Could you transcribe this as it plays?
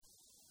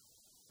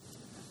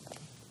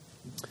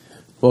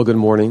Well, good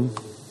morning.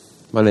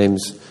 My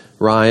name's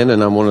Ryan,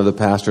 and I'm one of the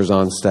pastors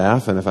on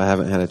staff. And if I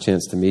haven't had a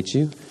chance to meet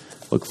you,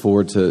 look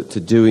forward to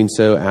doing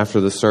so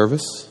after the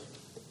service.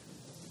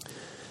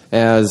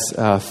 As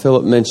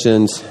Philip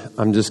mentioned,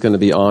 I'm just going to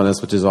be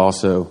honest, which is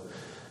also,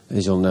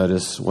 as you'll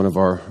notice, one of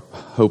our,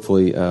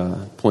 hopefully,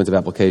 points of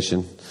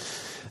application.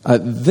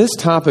 This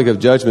topic of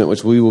judgment,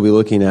 which we will be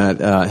looking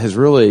at, has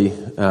really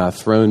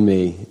thrown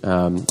me.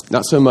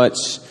 Not so much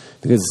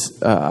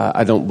because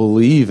I don't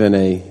believe in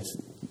a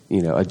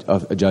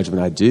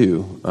judgment. I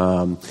do.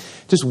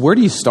 Just where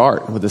do you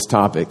start with this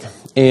topic?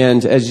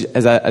 And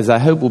as I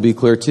hope will be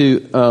clear too,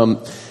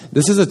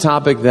 this is a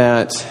topic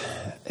that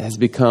has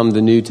become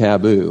the new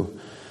taboo.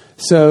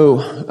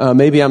 So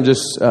maybe I'm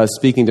just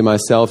speaking to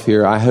myself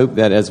here. I hope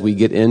that as we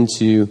get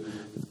into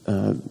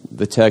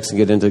the text and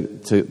get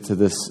into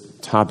this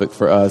topic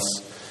for us,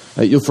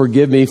 you'll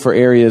forgive me for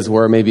areas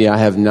where maybe I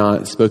have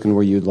not spoken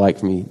where you'd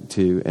like me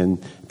to,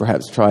 and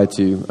perhaps try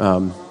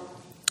to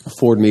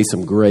afford me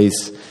some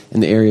grace in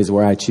the areas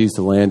where I choose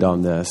to land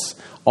on this.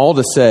 All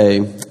to say,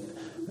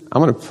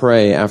 I'm going to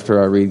pray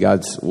after I read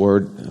God's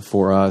word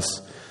for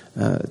us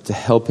to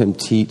help him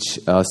teach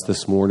us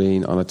this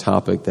morning on a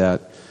topic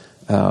that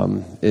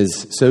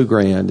is so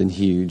grand and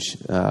huge,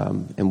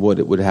 and what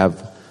it would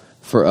have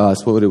for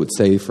us, what it would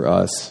say for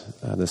us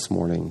this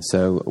morning.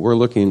 So we're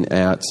looking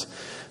at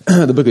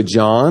the book of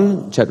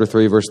John, chapter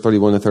 3, verse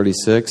 31 to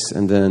 36,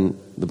 and then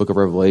the book of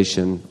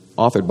Revelation,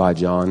 authored by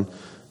John,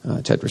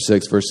 chapter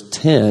 6, verse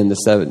 10 to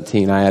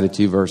 17. I added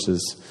 2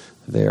 verses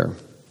there.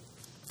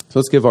 So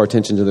let's give our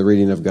attention to the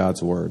reading of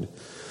God's word.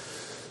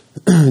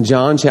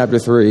 John chapter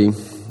 3.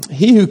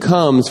 He who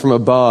comes from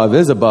above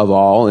is above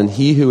all, and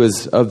he who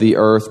is of the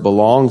earth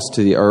belongs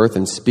to the earth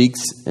and speaks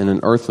in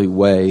an earthly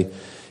way.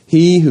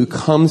 He who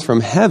comes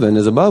from heaven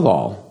is above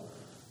all.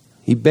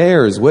 He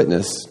bears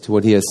witness to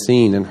what he has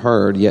seen and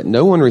heard, yet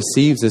no one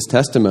receives his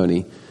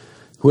testimony.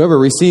 Whoever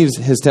receives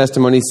his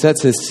testimony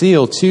sets his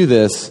seal to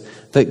this,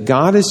 that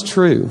God is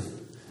true.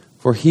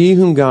 For he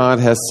whom God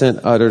has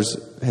sent utters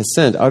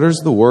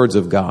the words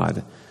of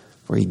God.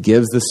 For he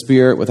gives the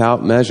Spirit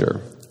without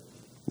measure.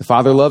 The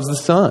Father loves the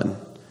Son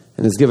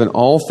and has given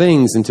all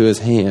things into his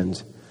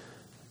hand.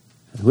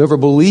 Whoever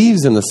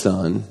believes in the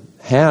Son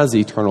has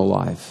eternal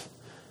life.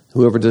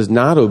 Whoever does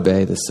not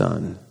obey the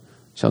Son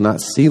shall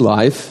not see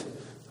life,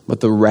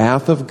 but the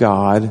wrath of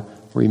God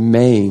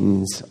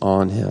remains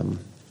on him.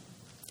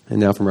 And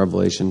now from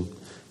Revelation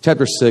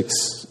chapter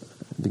 6,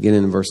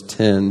 beginning in verse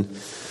 10.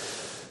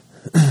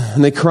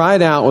 And they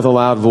cried out with a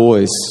loud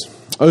voice,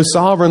 O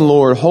sovereign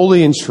Lord,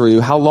 holy and true,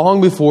 how long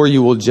before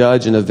you will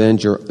judge and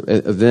avenge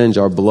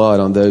our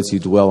blood on those who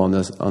dwell on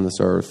this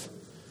earth?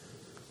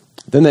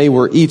 Then they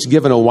were each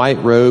given a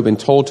white robe and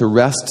told to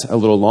rest a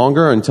little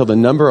longer until the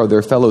number of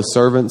their fellow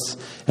servants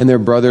and their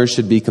brothers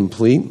should be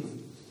complete,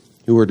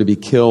 who were to be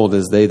killed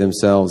as they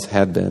themselves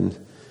had been.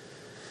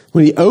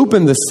 When he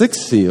opened the 6th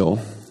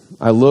seal,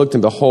 I looked,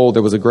 and behold,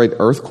 there was a great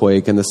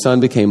earthquake, and the sun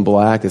became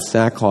black as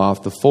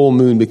sackcloth. The full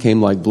moon became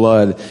like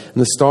blood, and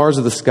the stars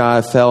of the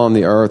sky fell on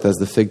the earth as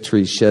the fig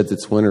tree sheds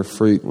its winter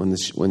fruit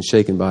when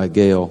shaken by a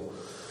gale.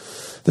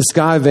 The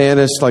sky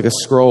vanished like a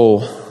scroll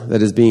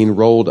that is being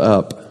rolled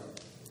up,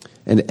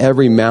 and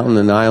every mountain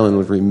and island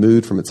was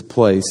removed from its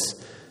place.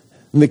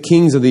 And the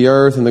kings of the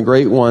earth and the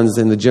great ones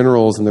and the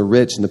generals and the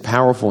rich and the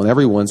powerful and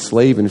everyone,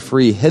 slave and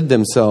free, hid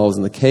themselves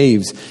in the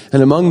caves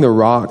and among the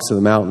rocks of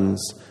the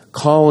mountains,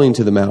 calling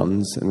to the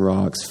mountains and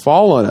rocks,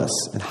 fall on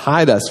us and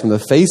hide us from the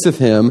face of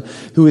him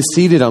who is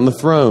seated on the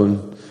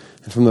throne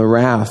and from the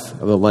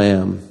wrath of the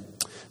Lamb.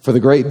 For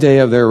the great day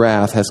of their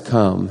wrath has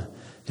come,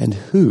 and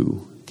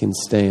who can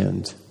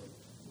stand?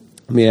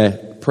 May I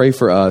pray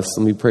for us?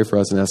 Let me pray for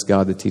us and ask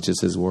God to teach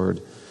us his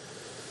word.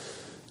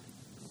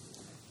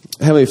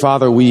 Heavenly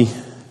Father, we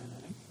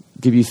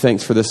give you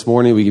thanks for this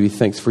morning. We give you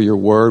thanks for your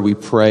word. We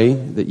pray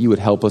that you would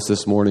help us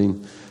this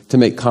morning to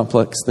make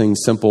complex things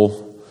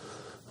simple,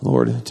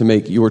 Lord, to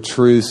make your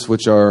truths,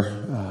 which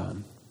are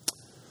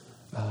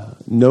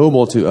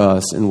knowable to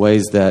us in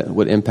ways that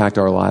would impact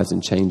our lives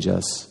and change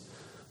us.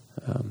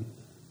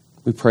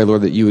 We pray,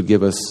 Lord, that you would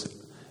give us,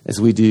 as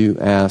we do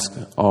ask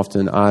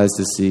often, eyes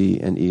to see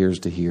and ears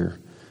to hear.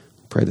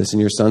 We pray this in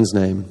your Son's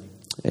name.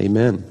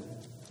 Amen.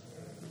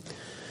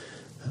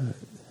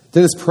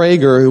 Dennis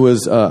Prager, who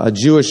was a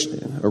Jewish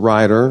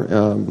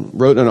writer,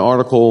 wrote an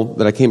article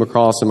that I came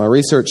across in my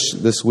research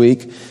this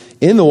week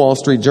in the Wall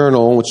Street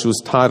Journal, which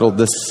was titled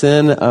The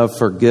Sin of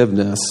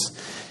Forgiveness.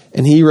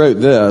 And he wrote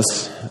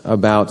this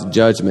about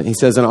judgment. He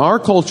says, in our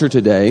culture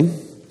today,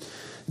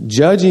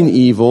 judging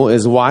evil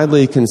is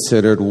widely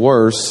considered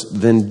worse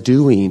than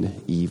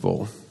doing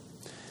evil.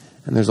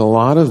 And there's a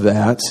lot of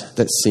that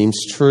seems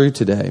true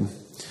today.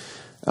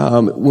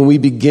 When we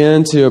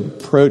begin to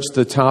approach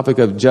the topic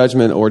of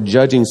judgment or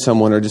judging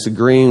someone or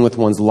disagreeing with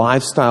one's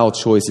lifestyle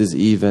choices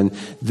even,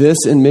 this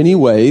in many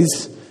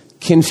ways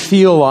can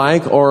feel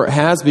like or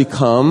has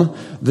become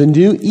the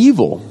new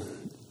evil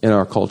in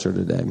our culture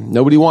today.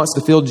 Nobody wants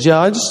to feel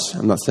judged.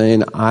 I'm not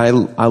saying I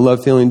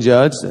love feeling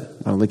judged.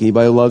 I don't think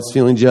anybody loves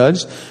feeling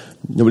judged.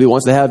 Nobody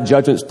wants to have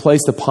judgments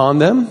placed upon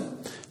them.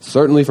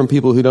 certainly from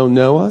people who don't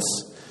know us.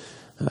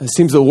 It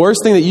seems the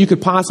worst thing that you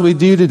could possibly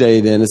do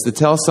today then is to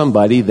tell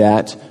somebody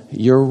that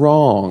you're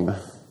wrong.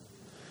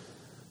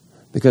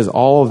 Because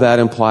all of that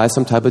implies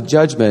some type of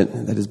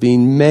judgment that is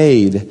being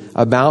made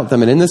about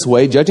them. And in this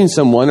way, judging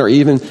someone or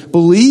even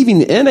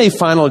believing in a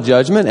final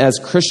judgment, as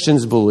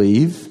Christians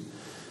believe,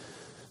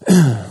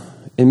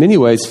 in many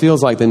ways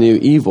feels like the new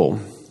evil.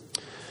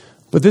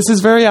 But this is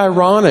very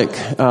ironic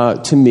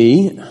to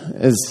me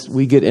as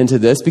we get into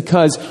this,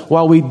 because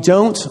while we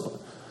don't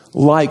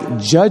like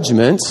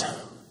judgment,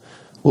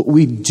 what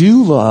we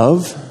do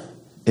love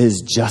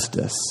is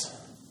justice.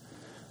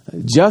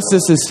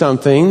 Justice is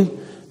something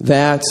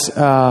that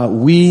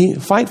we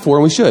fight for,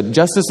 and we should.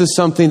 Justice is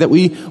something that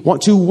we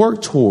want to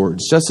work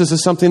towards. Justice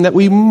is something that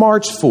we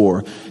march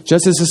for.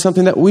 Justice is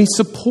something that we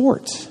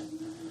support.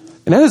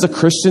 And that is a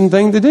Christian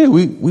thing to do.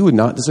 We would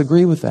not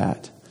disagree with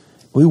that.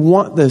 We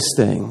want those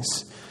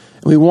things.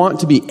 And we want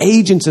to be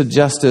agents of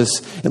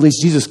justice. At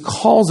least Jesus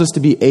calls us to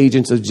be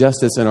agents of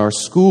justice in our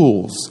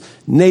schools,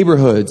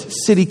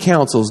 neighborhoods, city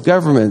councils,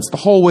 governments, the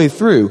whole way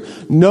through.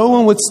 No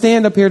one would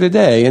stand up here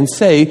today and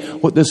say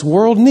what this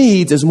world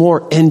needs is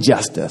more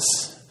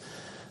injustice.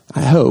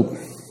 I hope.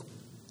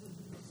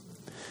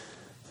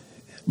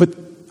 But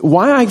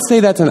why I say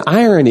that's an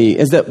irony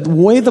is that the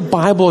way the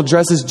Bible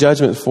addresses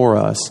judgment for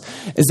us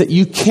is that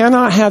you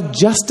cannot have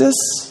justice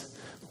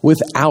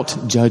without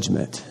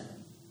judgment.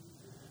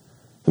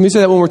 Let me say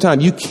that one more time.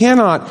 You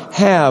cannot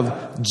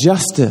have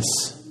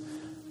justice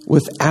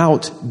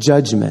without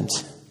judgment.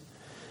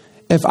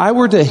 If I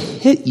were to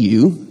hit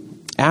you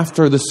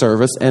after the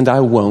service, and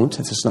I won't,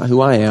 that's just not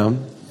who I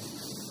am,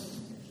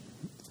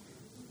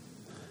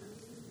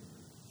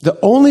 the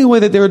only way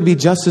that there would be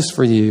justice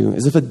for you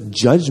is if a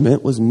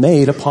judgment was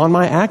made upon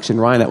my action.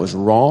 Ryan, that was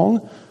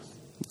wrong.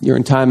 You're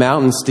in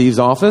timeout in Steve's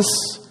office,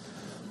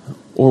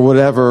 or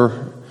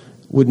whatever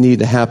would need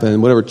to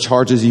happen, whatever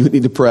charges you would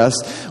need to press,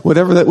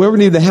 whatever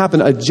needed to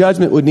happen, a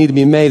judgment would need to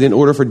be made in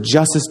order for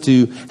justice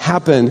to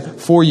happen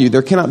for you.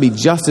 There cannot be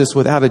justice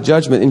without a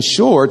judgment. In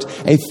short,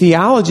 a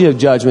theology of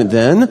judgment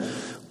then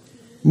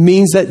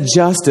means that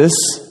justice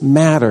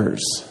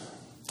matters.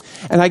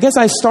 And I guess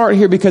I start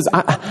here because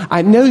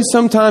I know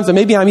sometimes, and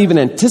maybe I'm even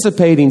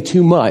anticipating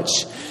too much,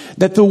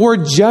 that the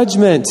word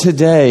judgment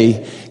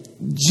today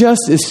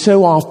just is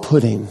so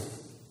off-putting.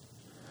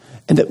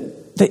 And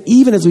that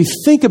even as we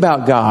think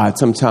about God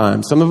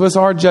sometimes, some of us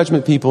are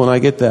judgment people, and I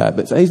get that,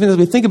 but even as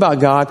we think about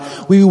God,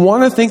 we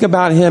want to think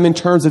about Him in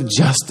terms of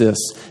justice,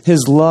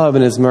 His love,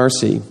 and His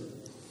mercy.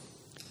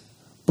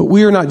 But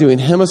we are not doing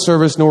Him a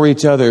service nor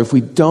each other if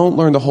we don't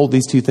learn to hold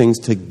these two things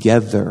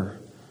together.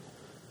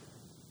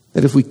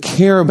 That if we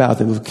care about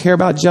them, if we care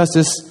about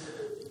justice,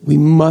 we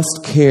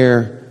must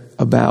care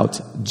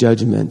about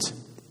judgment.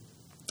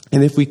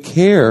 And if we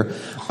care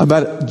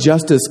about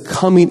justice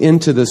coming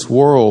into this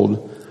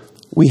world,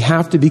 we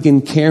have to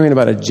begin caring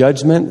about a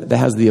judgment that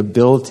has the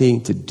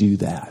ability to do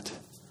that.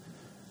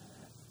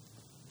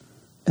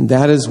 And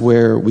that is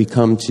where we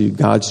come to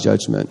God's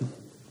judgment.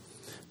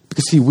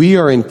 Because see, we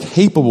are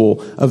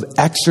incapable of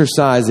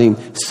exercising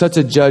such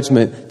a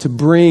judgment to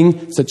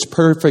bring such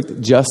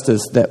perfect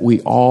justice that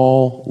we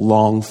all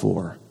long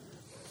for.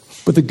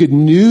 But the good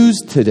news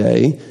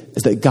today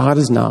is that God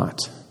is not.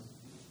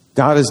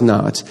 God is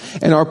not.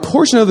 And our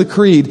portion of the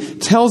creed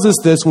tells us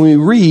this when we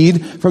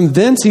read, "From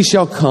thence He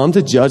shall come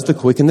to judge the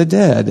quick and the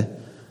dead."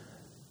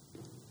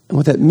 And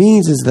what that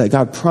means is that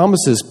God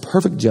promises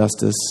perfect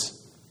justice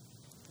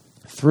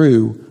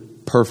through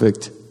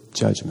perfect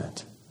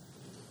judgment.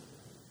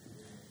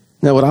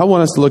 Now, what I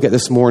want us to look at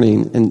this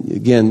morning, and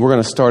again, we're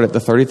going to start at the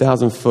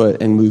 30,000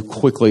 foot and move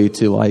quickly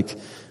to like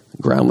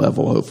ground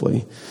level,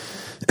 hopefully.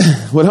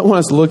 What I want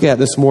us to look at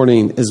this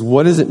morning is,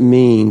 what does it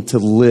mean to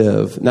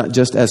live, not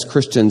just as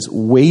Christians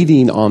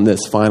waiting on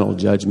this final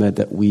judgment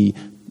that we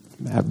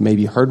have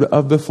maybe heard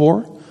of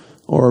before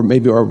or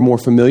maybe are more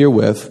familiar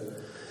with,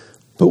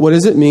 but what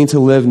does it mean to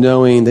live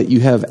knowing that you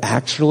have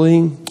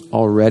actually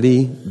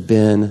already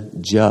been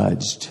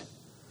judged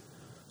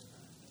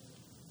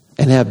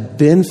and have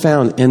been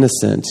found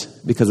innocent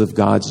because of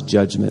God's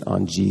judgment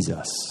on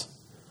Jesus?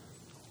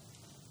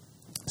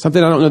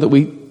 Something I don't know that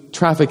we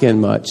traffic in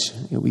much.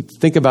 We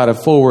think about a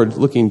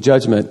forward-looking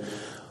judgment,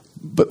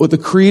 but what the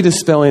creed is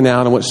spelling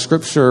out and what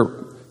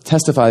Scripture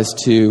testifies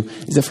to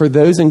is that for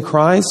those in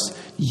Christ,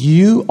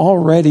 you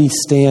already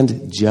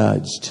stand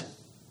judged.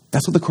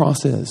 That's what the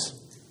cross is.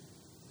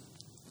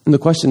 And the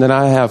question that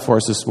I have for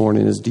us this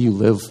morning is, do you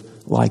live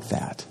like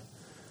that?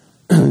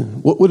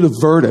 What would a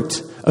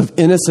verdict of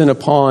innocent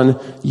upon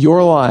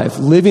your life,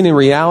 living in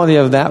reality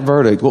of that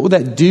verdict, what would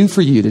that do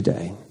for you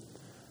today?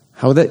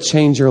 How would that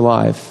change your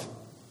life?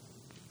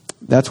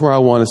 That's where I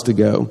want us to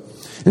go.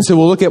 And so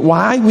we'll look at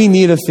why we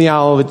need a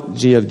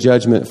theology of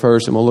judgment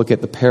first, and we'll look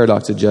at the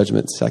paradox of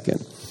judgment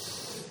second.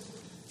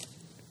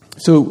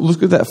 So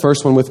look at that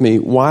first one with me,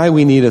 why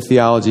we need a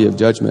theology of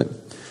judgment.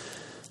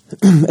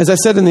 As I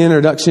said in the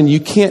introduction, you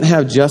can't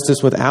have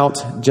justice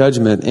without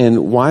judgment,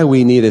 and why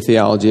we need a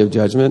theology of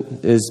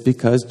judgment is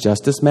because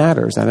justice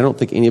matters. And I don't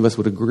think any of us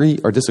would agree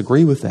or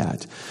disagree with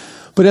that.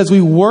 But as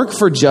we work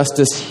for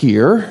justice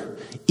here,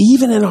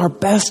 even in our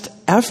best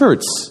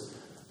efforts,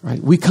 right,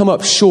 we come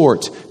up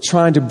short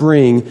trying to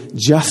bring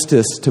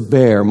justice to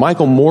bear.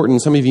 Michael Morton,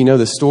 some of you know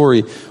the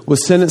story,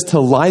 was sentenced to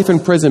life in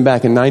prison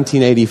back in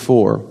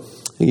 1984. I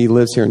think he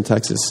lives here in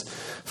Texas.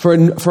 For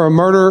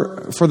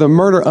the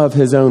murder of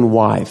his own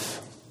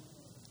wife.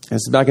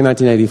 This is back in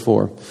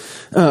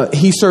 1984.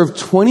 He served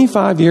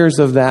 25 years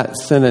of that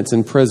sentence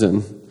in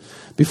prison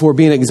before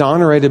being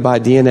exonerated by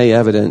DNA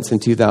evidence in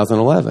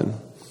 2011.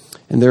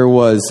 And there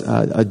was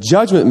a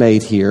judgment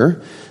made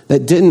here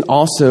that didn't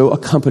also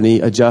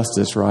accompany a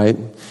justice, right?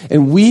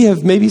 And we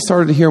have maybe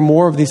started to hear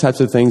more of these types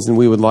of things than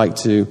we would like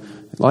to,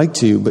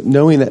 but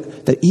knowing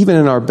that even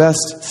in our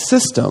best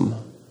system,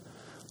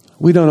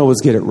 we don't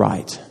always get it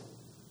right.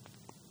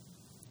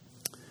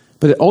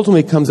 But it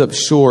ultimately comes up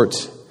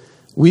short.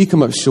 We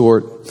come up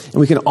short, and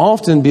we can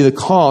often be the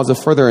cause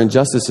of further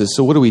injustices.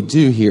 So what do we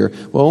do here?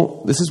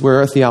 Well, this is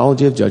where a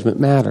theology of judgment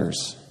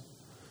matters.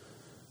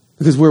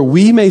 Because where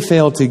we may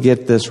fail to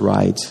get this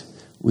right,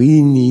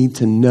 we need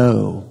to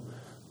know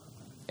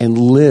and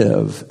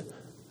live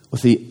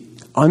with the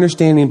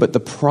understanding but the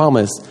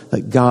promise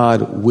that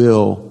God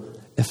will,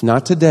 if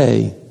not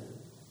today,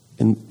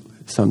 and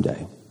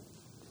someday.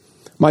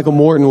 Michael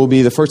Morton will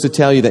be the first to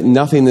tell you that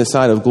nothing this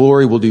side of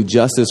glory will do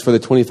justice for the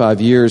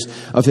 25 years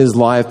of his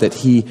life that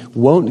he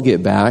won't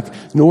get back,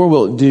 nor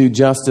will it do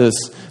justice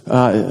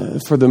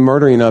for the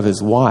murdering of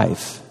his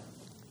wife.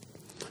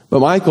 But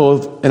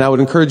Michael, and I would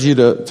encourage you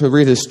to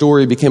read his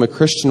story, became a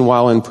Christian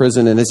while in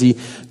prison. And as he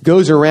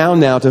goes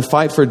around now to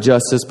fight for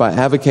justice by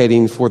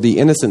advocating for the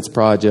Innocence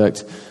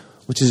Project,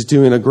 which is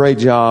doing a great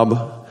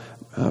job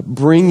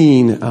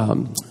bringing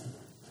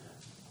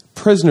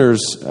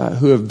prisoners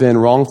who have been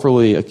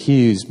wrongfully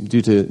accused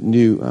due to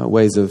new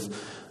ways of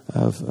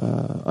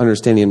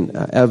understanding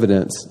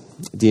evidence,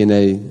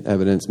 DNA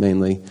evidence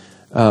mainly,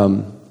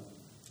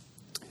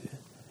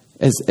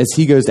 as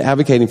he goes to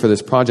advocating for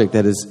this project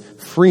that is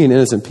freeing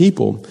innocent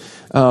people,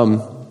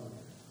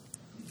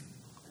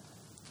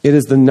 it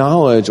is the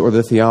knowledge or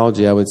the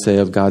theology, I would say,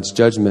 of God's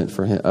judgment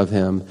of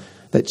him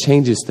that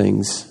changes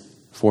things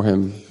for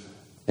him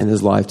in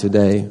his life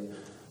today.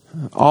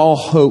 All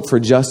hope for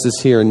justice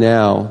here and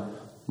now,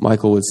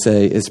 Michael would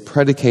say, is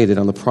predicated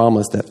on the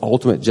promise that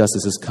ultimate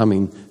justice is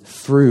coming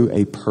through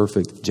a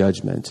perfect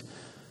judgment.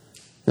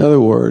 In other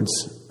words,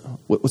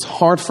 what's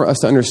hard for us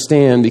to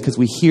understand, because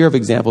we hear of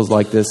examples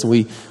like this, and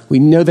we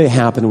know they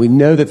happen. We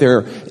know that there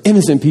are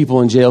innocent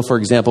people in jail, for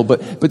example,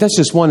 but that's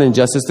just one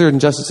injustice. There are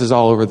injustices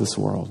all over this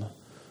world.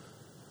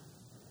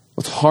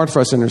 What's hard for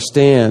us to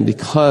understand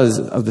because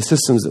of the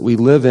systems that we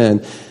live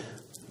in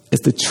is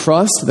the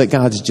trust that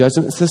God's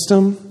judgment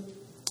system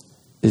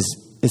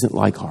isn't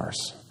like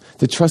ours.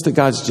 To trust that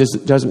God's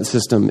judgment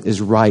system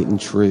is right and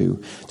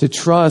true. To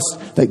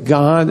trust that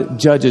God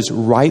judges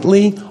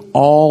rightly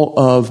all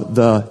of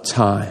the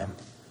time.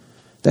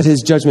 That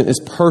his judgment is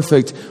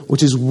perfect,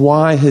 which is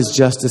why his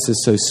justice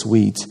is so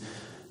sweet.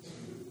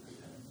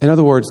 In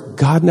other words,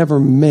 God never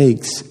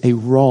makes a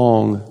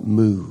wrong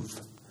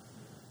move.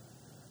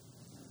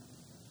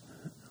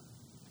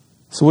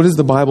 So what is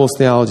the Bible's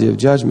theology of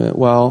judgment?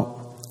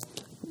 Well,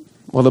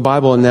 the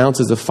Bible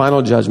announces a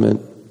final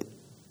judgment,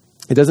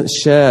 it doesn't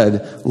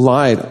shed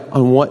light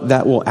on what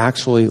that will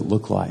actually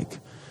look like.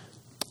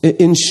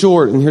 In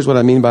short, and here's what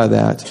I mean by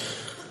that,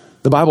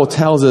 the Bible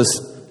tells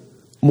us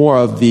more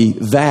of the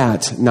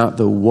that, not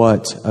the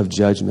what of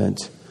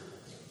judgment.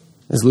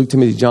 As Luke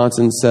Timothy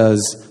Johnson says,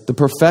 the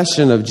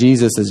profession of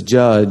Jesus as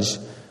judge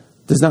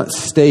does not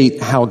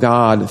state how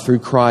God, through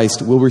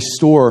Christ, will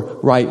restore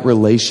right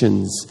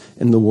relations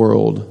in the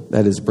world,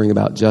 that is, bring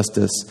about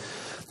justice.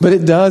 But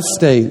it does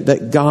state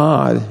that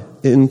God,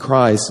 in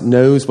Christ,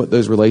 knows what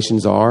those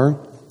relations are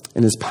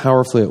and is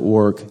powerfully at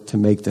work to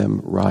make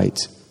them right.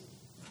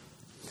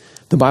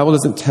 The Bible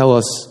doesn't tell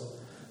us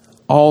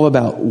all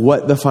about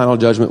what the final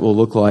judgment will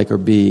look like or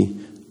be.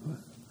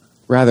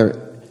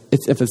 Rather,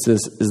 its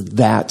emphasis is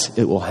that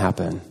it will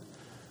happen.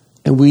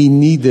 And we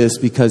need this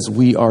because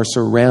we are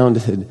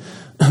surrounded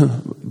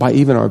by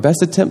even our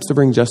best attempts to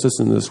bring justice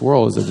into this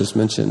world, as I just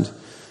mentioned.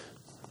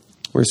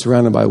 We're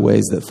surrounded by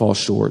ways that fall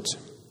short.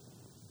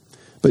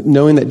 But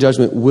knowing that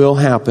judgment will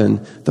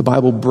happen, the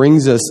Bible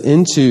brings us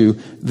into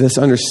this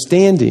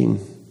understanding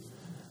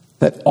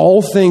that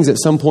all things at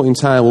some point in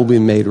time will be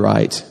made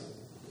right.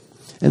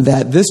 And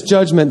that this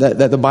judgment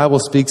that the Bible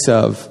speaks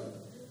of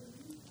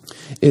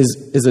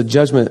is a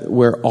judgment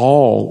where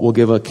all will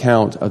give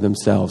account of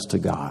themselves to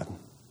God.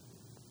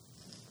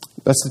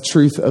 That's the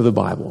truth of the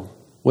Bible,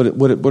 what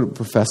it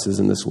professes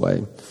in this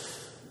way.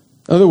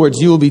 In other words,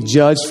 you will be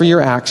judged for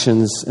your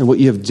actions and what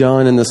you have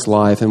done in this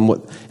life, and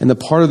the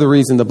part of the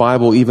reason the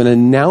Bible even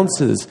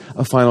announces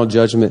a final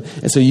judgment,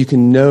 and so you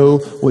can know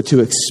what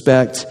to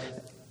expect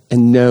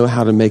and know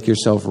how to make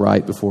yourself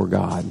right before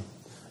God.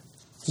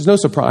 There's no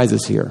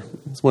surprises here.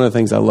 It's one of the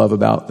things I love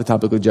about the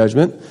topic of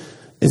judgment,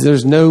 is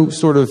there's no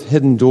sort of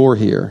hidden door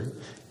here.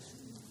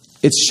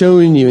 It's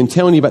showing you and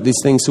telling you about these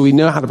things so we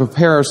know how to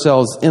prepare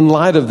ourselves in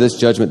light of this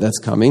judgment that's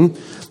coming.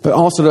 but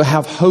also to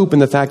have hope in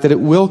the fact that it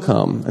will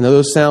come. I know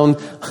those sound,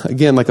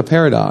 again, like a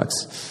paradox.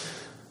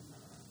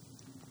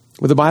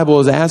 But the Bible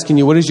is asking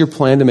you, what is your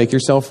plan to make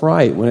yourself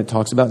right when it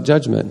talks about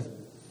judgment?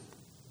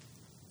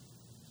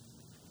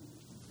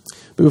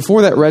 But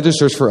before that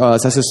registers for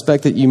us, I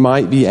suspect that you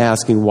might be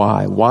asking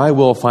why. Why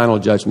will final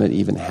judgment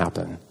even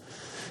happen?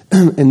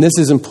 And this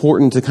is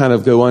important to kind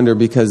of go under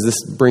because this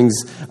brings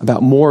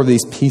about more of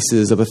these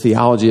pieces of a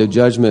theology of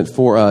judgment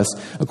for us.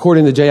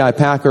 According to J.I.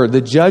 Packer, the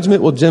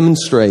judgment will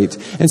demonstrate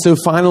and so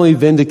finally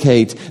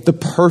vindicate the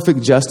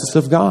perfect justice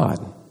of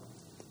God.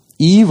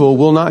 Evil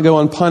will not go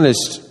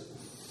unpunished.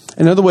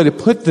 Another way to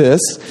put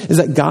this is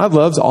that God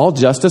loves all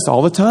justice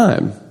all the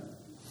time.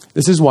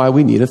 This is why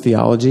we need a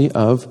theology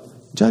of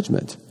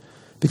judgment.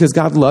 Because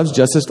God loves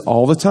justice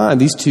all the time.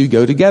 These two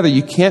go together.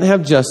 You can't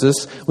have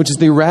justice, which is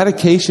the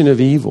eradication of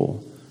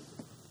evil,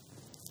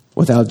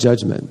 without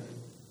judgment.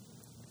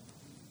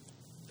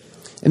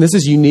 And this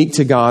is unique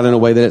to God in a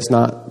way that it's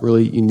not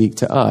really unique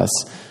to us.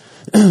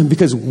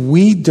 Because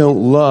we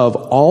don't love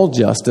all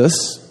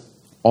justice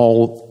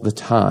all the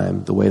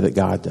time the way that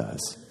God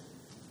does.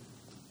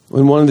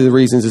 And one of the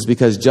reasons is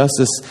because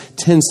justice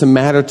tends to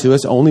matter to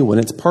us only when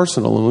it's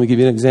personal. And let me give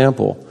you an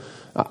example.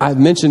 I've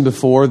mentioned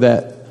before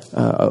that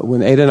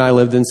when Ada and I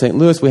lived in St.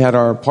 Louis, we had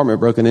our apartment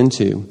broken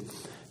into.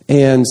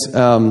 And,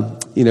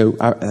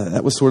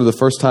 that was sort of the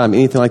first time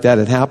anything like that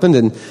had happened.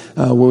 And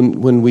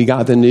when we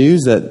got the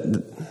news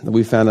that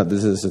we found out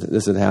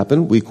this had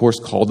happened, we, of course,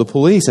 called the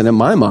police. And in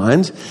my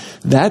mind,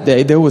 that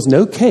day, there was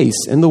no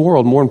case in the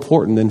world more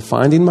important than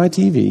finding my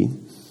TV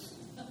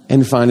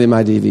and finding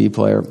my DVD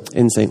player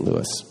in St.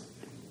 Louis.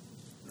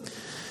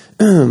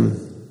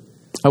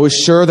 I was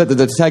sure that the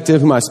detective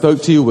whom I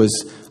spoke to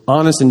was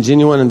honest and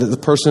genuine and that the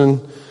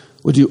person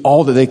would do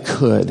all that they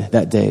could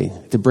that day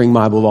to bring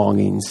my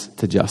belongings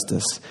to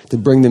justice, to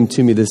bring them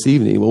to me this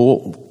evening. Well,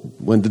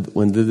 when did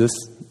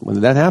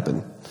that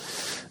happen?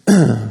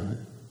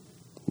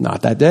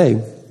 Not that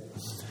day.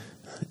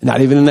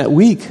 Not even in that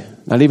week.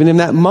 Not even in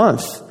that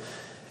month.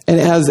 And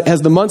as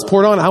the months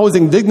poured on, I was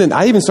indignant.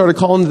 I even started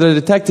calling the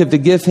detective to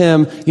give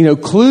him,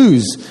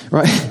 clues,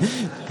 right?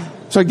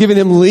 Started giving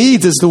him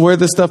leads as to where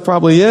this stuff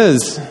probably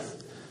is.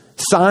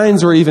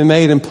 Signs were even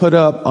made and put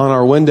up on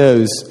our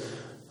windows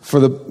for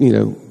the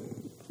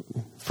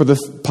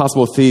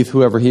possible thief,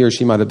 whoever he or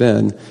she might have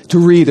been, to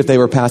read if they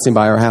were passing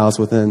by our house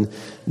within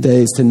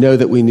days, to know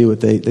that we knew what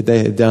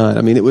they had done.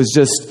 I mean, it was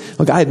just,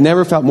 look, I had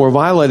never felt more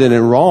violated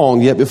and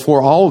wronged, yet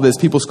before all of this,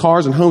 people's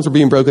cars and homes were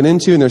being broken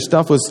into and their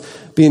stuff was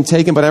being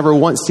taken, but I never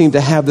once seemed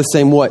to have the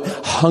same,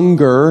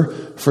 hunger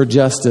for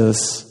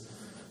justice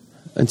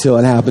until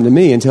it happened to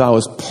me, until I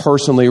was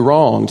personally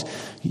wronged.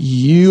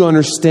 You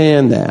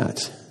understand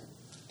that.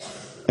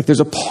 Like there's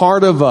a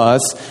part of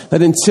us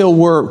that until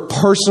we're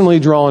personally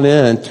drawn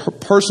in,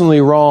 personally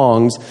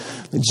wronged,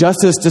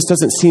 justice just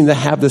doesn't seem to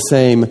have the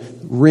same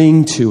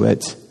ring to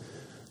it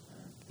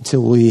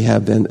until we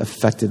have been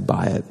affected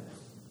by it.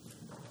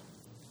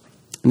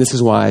 And this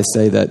is why I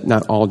say that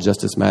not all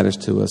justice matters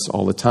to us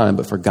all the time,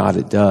 but for God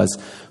it does.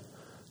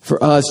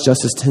 For us,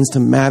 justice tends to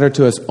matter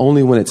to us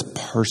only when it's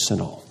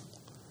personal.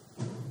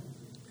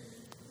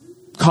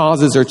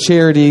 Causes or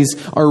charities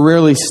are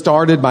rarely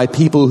started by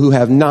people who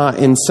have not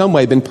in some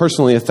way been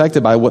personally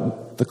affected by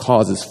what the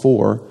cause is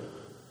for.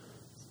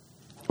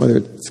 Whether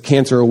it's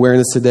cancer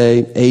awareness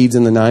today, AIDS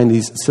in the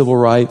 90s, civil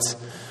rights.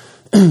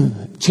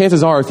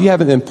 Chances are, if you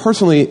haven't been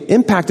personally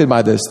impacted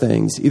by those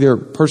things, either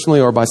personally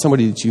or by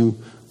somebody that you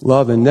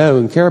love and know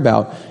and care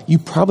about, you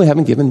probably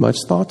haven't given much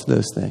thought to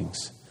those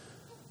things.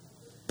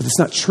 But it's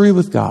not true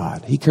with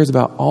God. He cares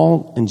about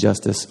all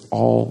injustice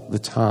all the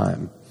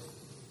time.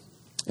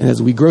 And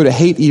as we grow to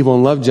hate evil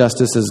and love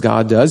justice as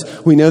God does,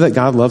 we know that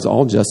God loves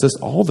all justice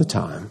all the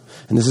time.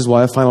 And this is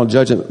why a final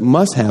judgment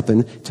must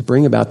happen to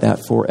bring about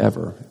that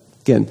forever.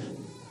 Again,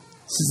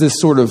 this is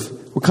this sort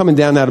of, we're coming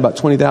down now to about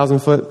 20,000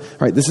 foot. All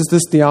right, this is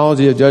this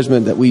theology of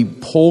judgment that we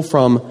pull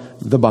from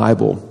the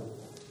Bible.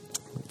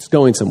 It's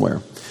going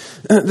somewhere.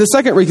 The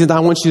second reason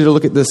I want you to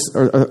look at this,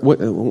 or what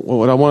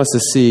I want us to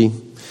see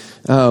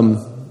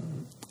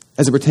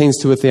as it pertains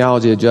to a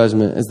theology of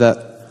judgment, is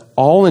that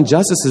all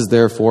injustices,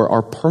 therefore,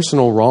 are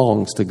personal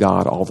wrongs to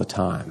God all the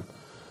time.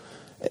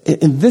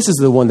 And this is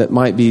the one that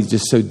might be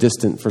just so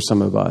distant for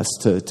some of us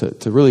to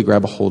really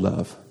grab a hold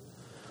of.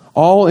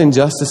 All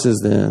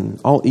injustices, then,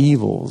 all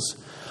evils,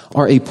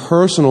 are a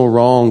personal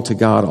wrong to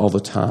God all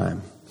the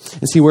time.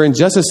 And see, where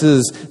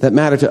injustices that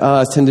matter to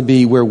us tend to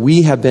be where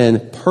we have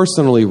been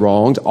personally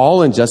wronged,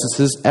 all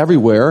injustices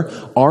everywhere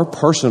are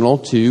personal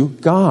to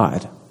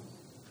God.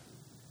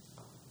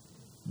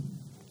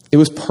 It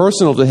was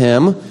personal to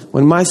him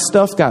when my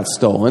stuff got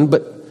stolen,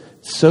 but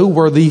so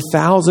were the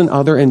 1,000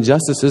 other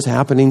injustices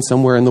happening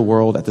somewhere in the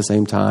world at the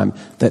same time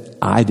that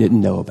I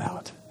didn't know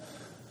about.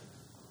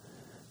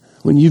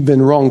 When you've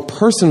been wronged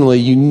personally,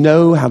 you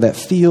know how that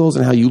feels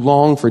and how you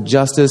long for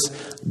justice.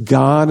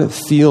 God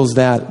feels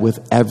that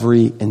with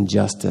every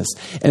injustice.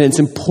 And it's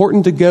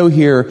important to go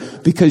here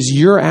because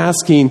you're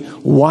asking,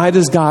 why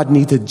does God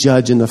need to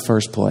judge in the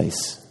first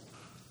place?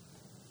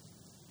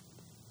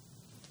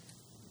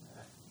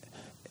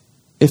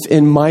 If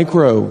in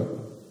micro,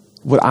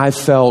 what I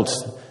felt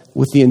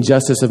with the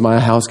injustice of my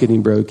house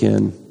getting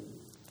broken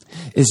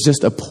is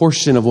just a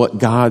portion of what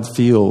God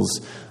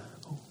feels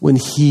when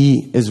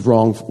he is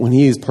wrong, when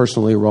he is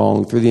personally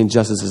wrong through the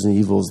injustices and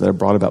evils that are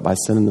brought about by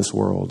sin in this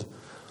world,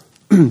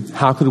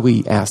 how could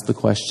we ask the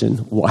question,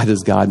 why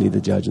does God need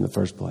to judge in the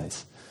first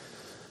place?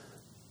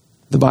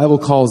 The Bible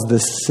calls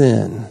this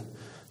sin,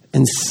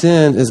 and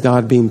sin is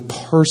God being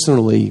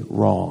personally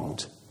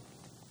wronged.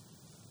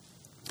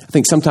 I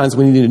think sometimes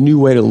we need a new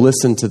way to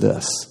listen to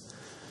this.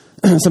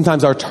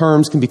 Sometimes our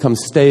terms can become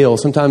stale.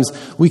 Sometimes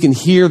we can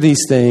hear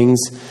these things,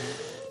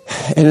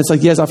 and it's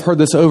like, yes, I've heard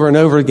this over and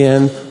over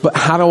again, but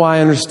how do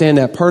I understand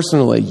that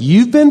personally?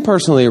 You've been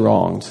personally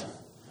wronged.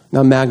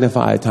 Now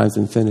magnify it times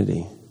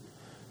infinity.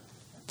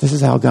 This is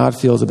how God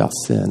feels about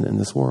sin in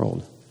this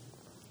world.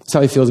 It's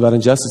how he feels about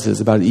injustices,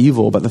 about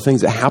evil, about the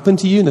things that happen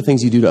to you and the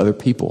things you do to other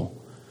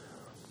people.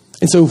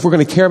 And so if we're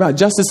going to care about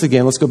justice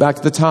again, let's go back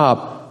to the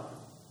top.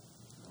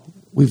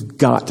 We've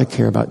got to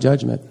care about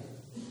judgment.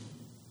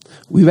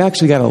 We've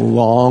actually got to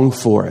long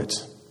for it.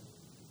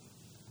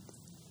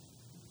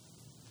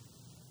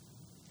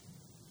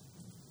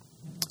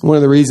 One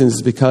of the reasons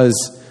is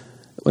because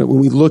when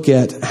we look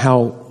at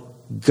how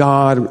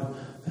God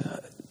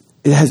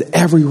has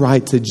every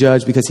right to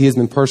judge because he has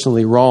been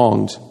personally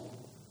wronged,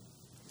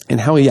 and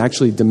how he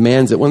actually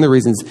demands it. One of the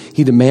reasons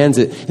he demands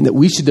it and that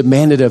we should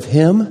demand it of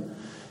him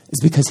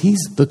is because he's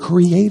the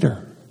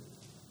creator.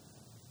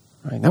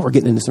 Right, now we're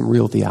getting into some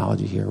real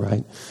theology here,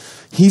 right?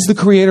 He's the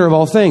creator of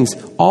all things.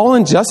 All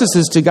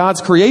injustices to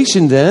God's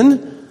creation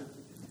then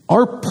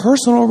are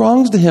personal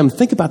wrongs to him.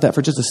 Think about that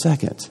for just a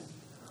second.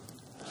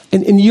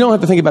 And you don't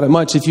have to think about it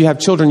much. If you have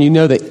children, you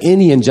know that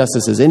any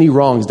injustices, any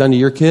wrongs done to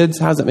your kids,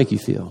 how does that make you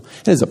feel?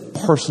 It is a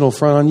personal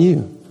affront on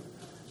you.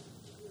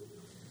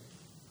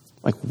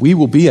 Like, we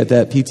will be at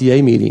that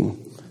PTA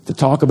meeting to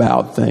talk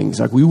about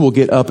things. Like, we will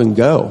get up and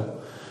go.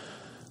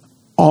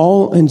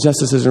 All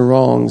injustices and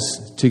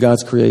wrongs to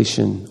God's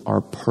creation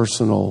are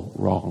personal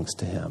wrongs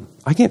to him.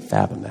 I can't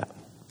fathom that.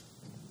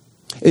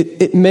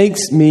 It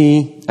makes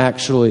me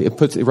actually, it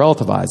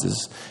relativizes.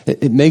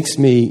 It makes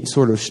me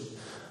sort of,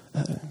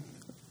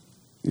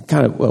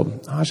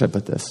 how should I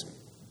put this?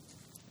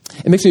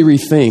 It makes me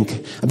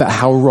rethink about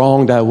how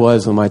wronged I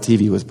was when my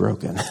TV was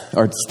broken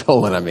or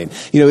stolen. I mean,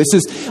 it's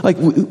just like,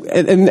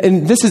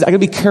 and this is, I gotta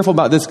be careful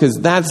about this because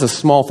that's a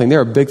small thing.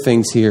 There are big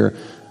things here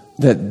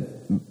that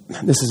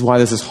this is why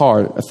this is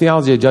hard. A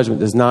theology of judgment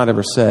does not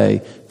ever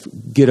say,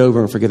 get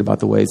over and forget about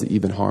the ways that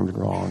you've been harmed and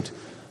wronged.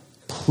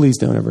 Please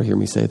don't ever hear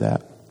me say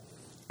that.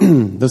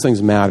 Those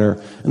things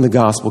matter, and the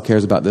gospel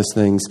cares about those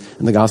things,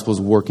 and the gospel is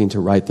working to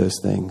right those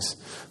things.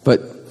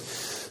 But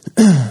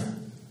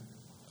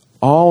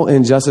all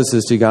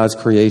injustices to God's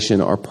creation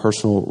are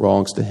personal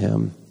wrongs to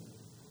him.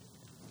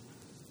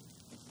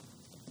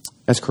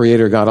 As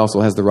creator, God also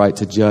has the right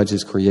to judge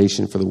his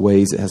creation for the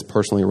ways it has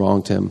personally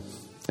wronged him.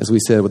 As we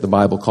said, what the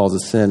Bible calls a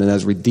sin. And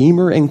as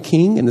Redeemer and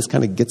King, and this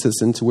kind of gets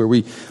us into where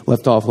we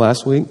left off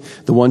last week,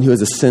 the one who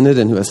has ascended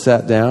and who has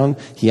sat down,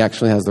 he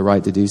actually has the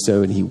right to do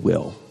so, and he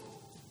will.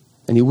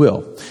 And he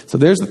will. So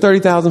there's the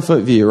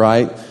 30,000-foot view,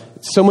 right?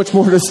 So much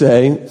more to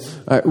say.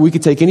 We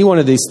could take any one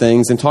of these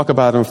things and talk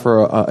about them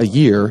for a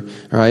year,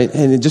 right?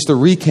 And just to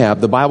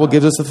recap, the Bible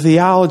gives us a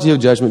theology of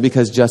judgment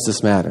because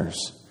justice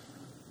matters.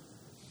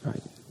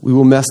 Right? We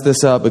will mess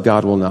this up, but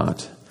God will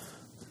not.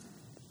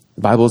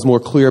 The Bible is more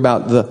clear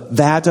about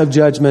that of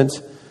judgment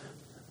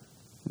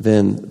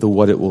than the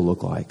what it will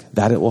look like.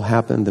 That it will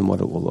happen than what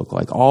it will look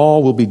like.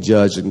 All will be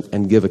judged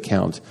and give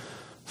account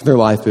for their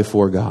life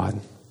before God.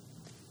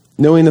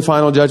 Knowing the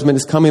final judgment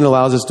is coming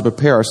allows us to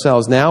prepare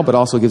ourselves now, but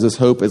also gives us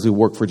hope as we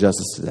work for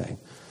justice today.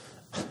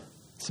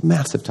 It's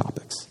massive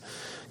topics.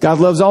 God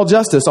loves all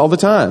justice all the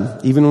time,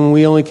 even when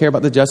we only care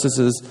about the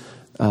justices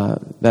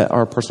that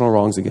are personal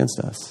wrongs against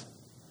us.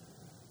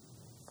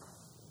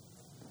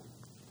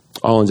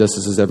 All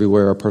injustices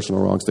everywhere are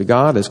personal wrongs to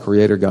God. As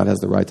creator, God has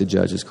the right to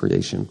judge his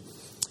creation.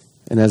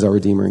 And as our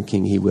Redeemer and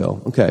King, he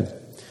will. Okay.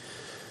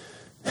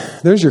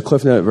 There's your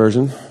Cliff Note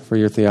version for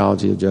your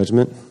theology of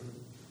judgment.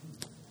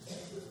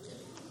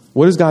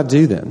 What does God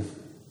do then?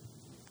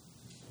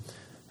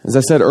 As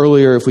I said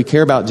earlier, if we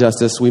care about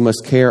justice, we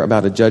must care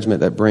about a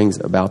judgment that brings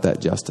about that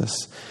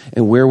justice.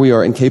 And where we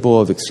are incapable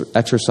of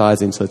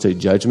exercising such a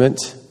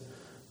judgment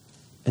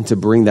and to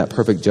bring that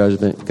perfect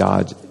judgment,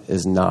 God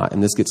is not.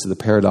 And this gets to the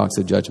paradox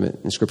of judgment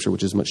in Scripture,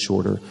 which is much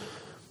shorter.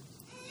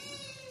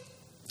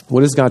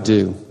 What does God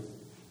do?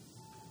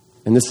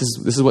 And this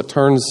is what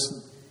turns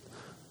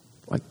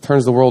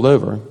the world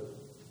over.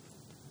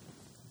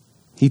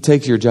 He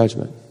takes your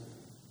judgment.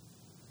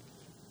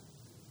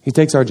 He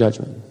takes our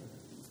judgment.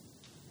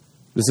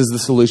 This is the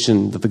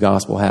solution that the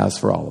gospel has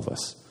for all of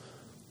us.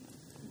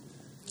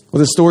 What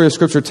the story of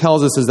Scripture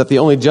tells us is that the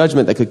only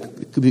judgment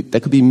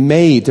that could be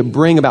made to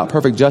bring about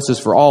perfect justice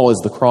for all is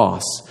the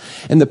cross.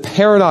 And the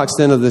paradox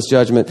then of this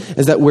judgment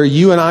is that where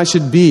you and I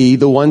should be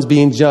the ones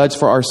being judged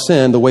for our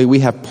sin, the way we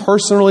have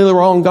personally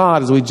wronged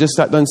God, as we just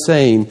got done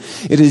saying,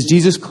 it is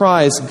Jesus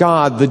Christ,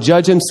 God, the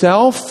judge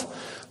himself,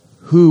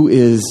 who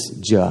is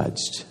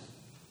judged.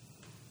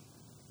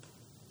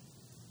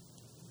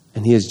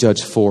 And he is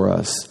judged for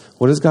us.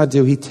 What does God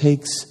do? He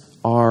takes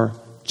our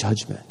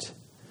judgment.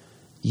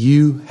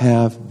 You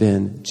have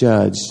been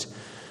judged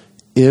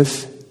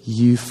if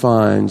you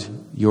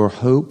find your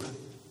hope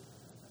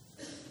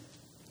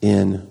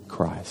in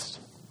Christ.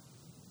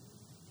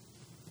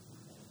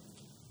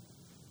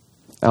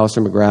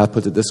 Alistair McGrath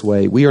puts it this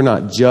way: we are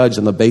not judged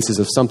on the basis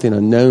of something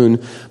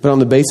unknown, but on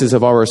the basis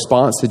of our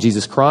response to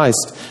Jesus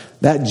Christ.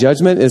 That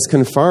judgment is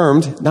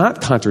confirmed,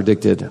 not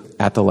contradicted,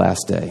 at the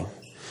last day.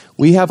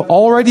 We have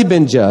already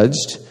been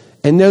judged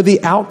and know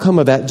the outcome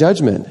of that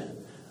judgment.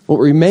 What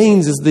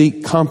remains is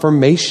the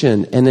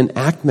confirmation and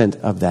enactment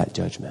of that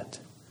judgment.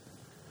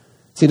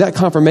 See, that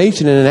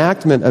confirmation and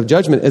enactment of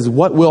judgment is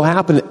what will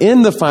happen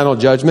in the final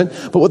judgment.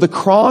 But what the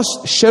cross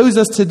shows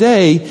us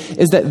today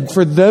is that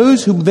for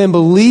those who then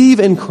believe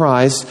in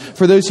Christ,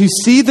 for those who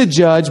see the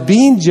judge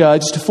being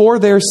judged for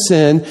their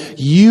sin,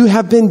 you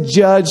have been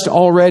judged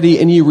already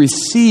and you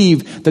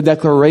receive the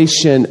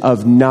declaration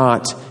of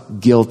not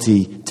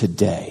guilty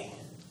today.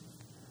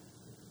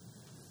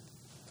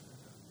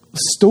 What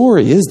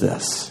story is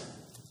this?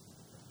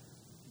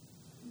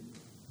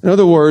 In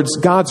other words,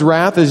 God's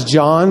wrath, as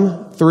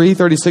John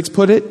 3:36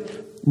 put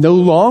it, no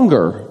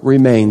longer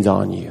remains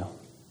on you.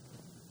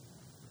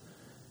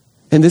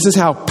 And this is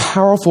how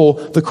powerful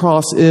the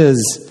cross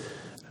is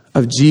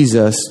of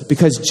Jesus,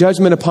 because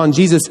judgment upon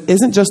Jesus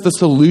isn't just the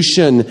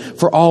solution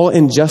for all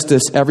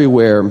injustice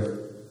everywhere.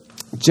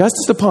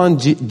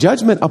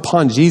 Judgment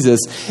upon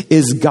Jesus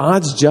is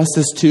God's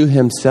justice to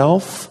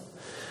himself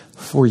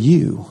for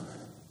you,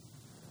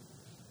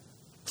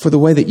 for the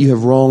way that you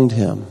have wronged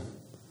him,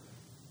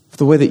 for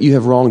the way that you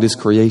have wronged his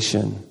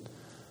creation,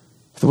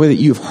 for the way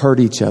that you have hurt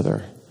each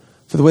other,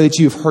 for the way that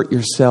you have hurt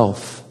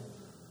yourself.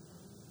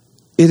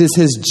 It is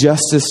his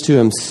justice to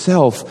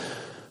himself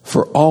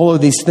for all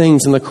of these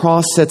things. And the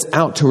cross sets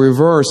out to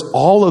reverse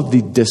all of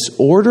the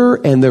disorder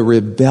and the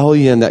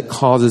rebellion that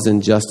causes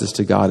injustice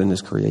to God and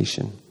his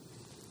creation.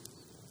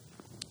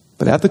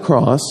 But at the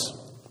cross,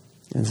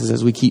 and this is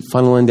as we keep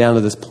funneling down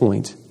to this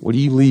point, what are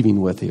you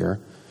leaving with here?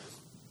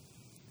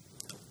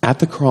 At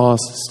the cross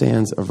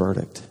stands a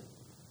verdict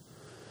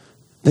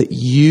that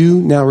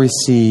you now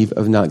receive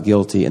of not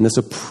guilty. And this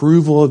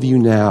approval of you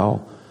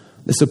now,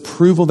 this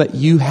approval that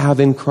you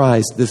have in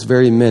Christ this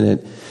very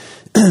minute,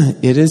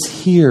 it is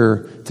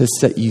here to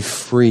set you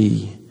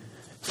free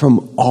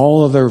from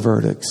all other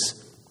verdicts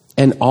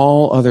and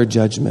all other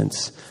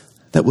judgments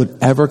that would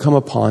ever come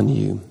upon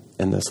you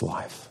in this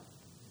life.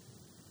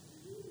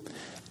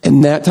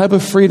 And that type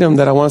of freedom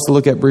that I want us to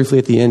look at briefly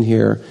at the end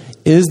here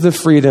is the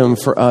freedom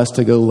for us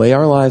to go lay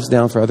our lives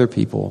down for other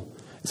people,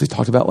 as we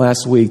talked about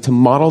last week, to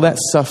model that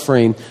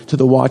suffering to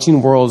the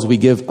watching world as we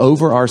give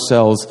over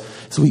ourselves,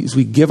 as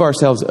we give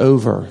ourselves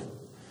over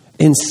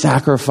in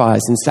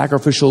sacrifice, in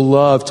sacrificial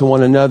love to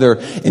one another,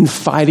 in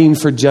fighting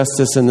for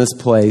justice in this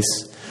place.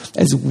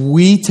 As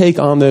we take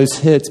on those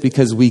hits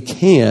because we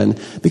can,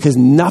 because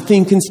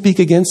nothing can speak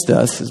against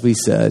us, as we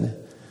said.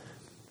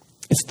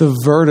 It's the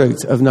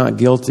verdict of not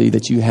guilty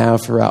that you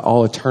have throughout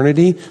all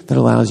eternity that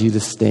allows you to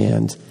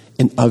stand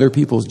in other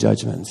people's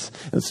judgments.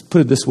 Let's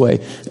put it this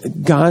way.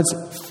 God's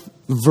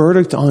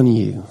verdict on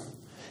you,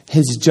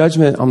 his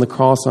judgment on the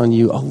cross on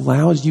you,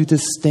 allows you to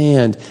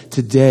stand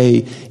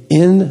today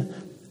in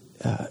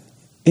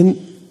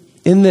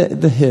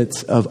the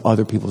hits of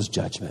other people's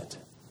judgment.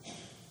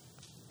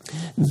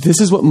 This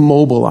is what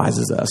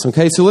mobilizes us,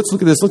 okay? So let's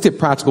look at this. Let's get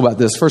practical about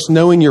this. First,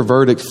 knowing your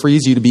verdict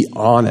frees you to be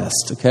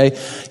honest, okay?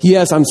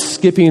 Yes, I'm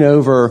skipping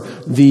over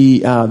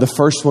the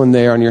first one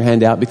there on your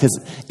handout because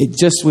it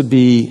just would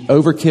be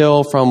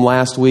overkill from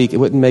last week. It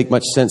wouldn't make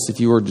much sense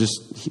if you were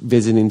just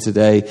visiting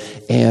today,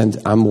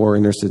 and I'm more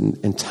interested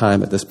in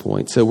time at this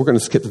point. So we're going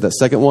to skip to that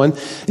second one.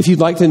 If you'd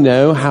like to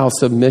know how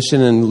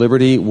submission and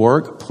liberty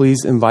work,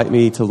 please invite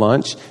me to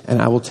lunch,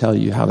 and I will tell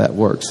you how that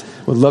works.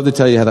 Would love to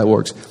tell you how that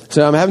works.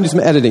 So I'm having to do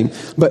some editing,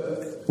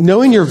 but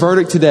knowing your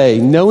verdict today,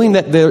 knowing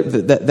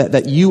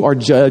that you are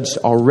judged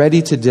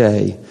already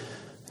today,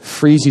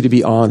 frees you to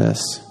be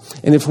honest.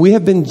 And if we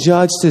have been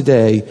judged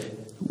today,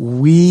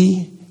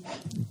 we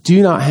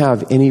do not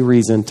have any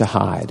reason to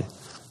hide.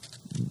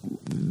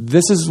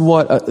 This is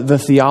what the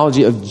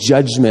theology of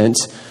judgment,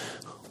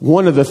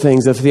 one of the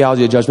things the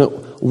theology of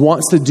judgment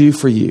wants to do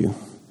for you,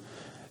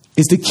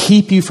 is to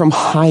keep you from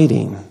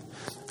hiding.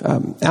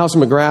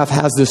 Alistair McGrath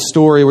has this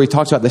story where he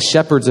talks about the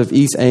shepherds of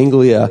East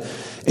Anglia.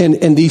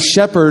 And these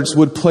shepherds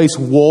would place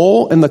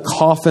wool in the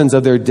coffins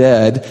of their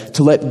dead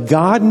to let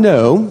God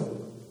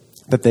know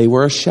that they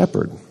were a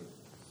shepherd.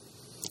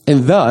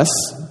 And thus,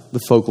 the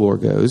folklore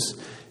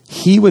goes,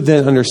 he would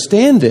then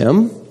understand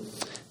them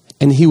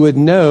and he would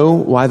know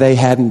why they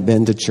hadn't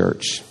been to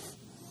church.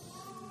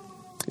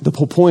 The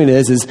whole point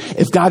is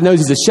if God knows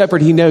he's a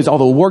shepherd, he knows all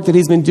the work that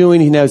he's been doing.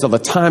 He knows all the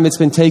time it's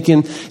been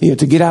taken,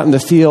 to get out in the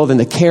field and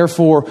to care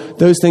for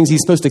those things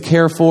he's supposed to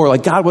care for.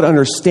 Like God would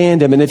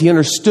understand him. And if he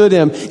understood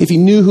him, if he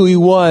knew who he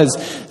was,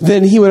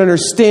 then he would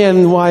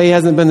understand why he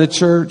hasn't been to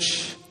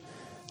church.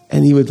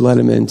 and he would let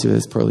him into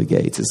his pearly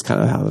gates, is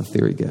kind of how the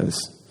theory goes.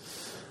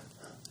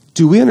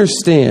 Do we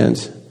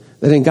understand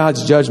that in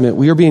God's judgment,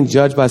 we are being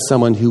judged by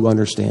someone who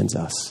understands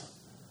us?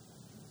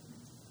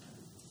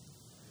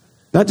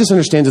 Not just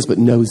understands us, but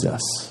knows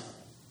us,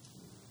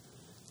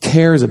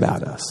 cares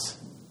about us.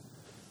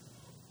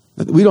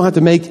 We don't have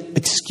to make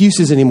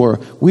excuses anymore.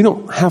 We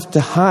don't have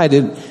to hide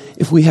it.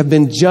 If we have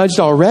been judged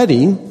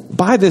already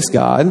by this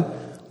God,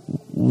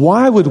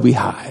 why would we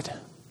hide?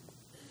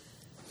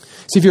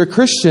 See, if you're a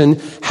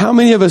Christian, how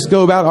many of us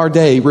go about our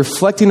day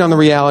reflecting on the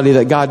reality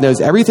that God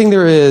knows everything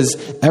there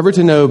is ever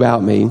to know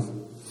about me?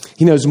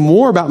 He knows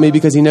more about me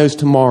because he knows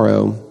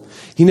tomorrow.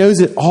 He knows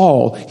it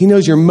all. He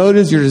knows your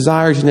motives, your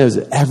desires. He knows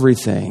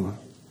everything.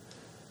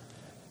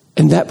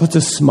 And that puts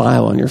a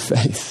smile on your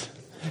face.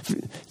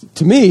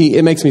 To me,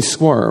 it makes me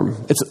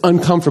squirm. It's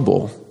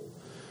uncomfortable,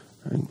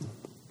 right,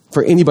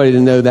 for anybody to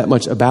know that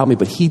much about me.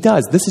 But he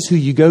does. This is who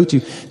you go to.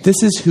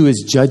 This is who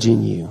is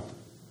judging you.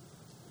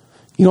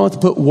 You don't have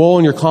to put wool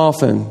in your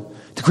coffin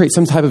to create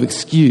some type of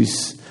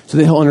excuse so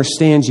that he'll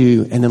understand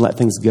you and then let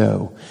things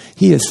go.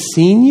 He has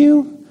seen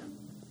you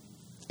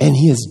and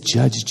he has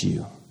judged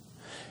you.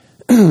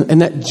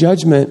 And that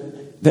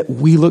judgment that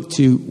we look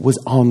to was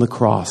on the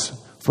cross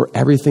for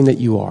everything that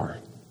you are.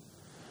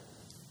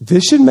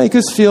 This should make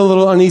us feel a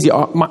little uneasy.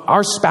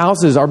 Our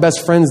spouses, our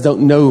best friends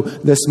don't know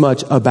this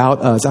much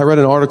about us. I read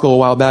an article a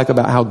while back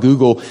about how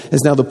Google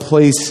is now the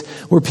place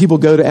where people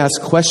go to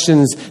ask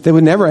questions they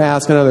would never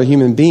ask another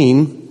human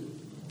being.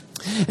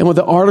 And what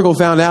the article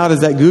found out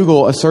is that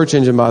Google, a search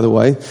engine, by the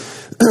way,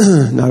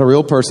 not a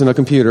real person, a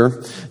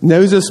computer,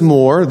 knows us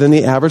more than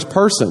the average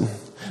person.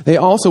 They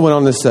also went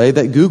on to say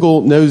that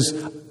Google knows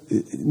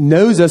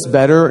us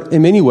better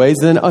in many ways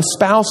than a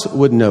spouse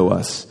would know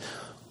us.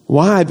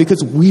 Why?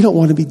 Because we don't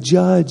want to be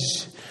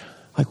judged.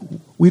 Like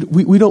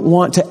we don't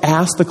want to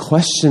ask the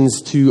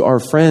questions to our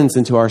friends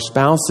and to our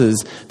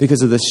spouses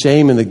because of the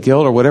shame and the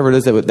guilt or whatever it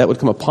is that would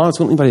come upon us.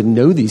 We don't want anybody to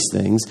know these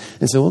things.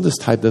 And so we'll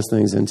just type those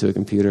things into a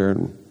computer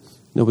and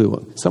nobody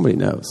will. Somebody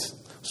knows.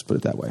 Let's put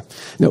it that way.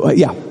 No,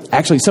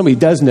 actually somebody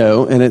does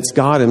know, and it's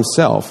God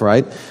himself,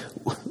 right?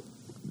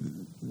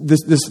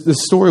 This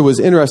story was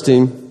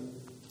interesting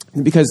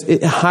because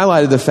it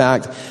highlighted the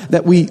fact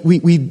that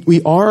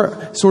we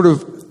are sort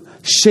of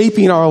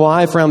shaping our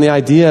life around the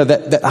idea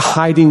that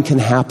hiding can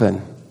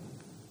happen.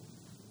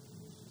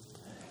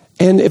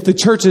 And if the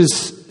church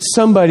is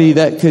somebody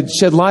that could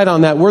shed light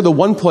on that, we're the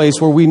one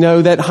place where we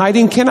know that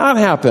hiding cannot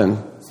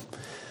happen.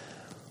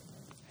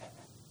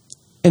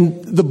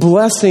 And the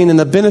blessing and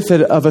the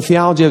benefit of a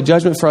theology of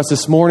judgment for us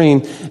this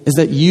morning is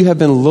that you have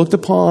been looked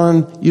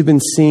upon, you've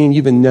been seen,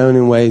 you've been known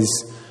in ways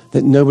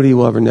that nobody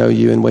will ever know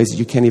you, in ways that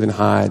you can't even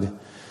hide.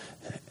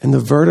 And the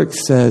verdict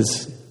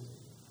says,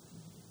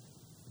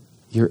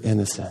 you're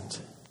innocent.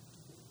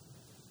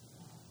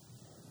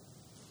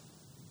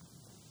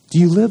 Do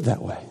you live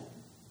that way?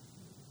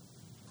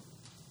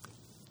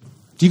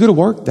 Do you go to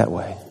work that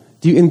way?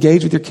 Do you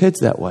engage with your kids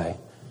that way?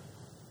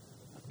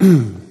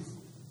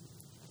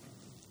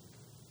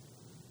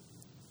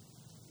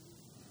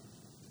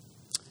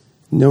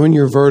 Knowing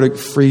your verdict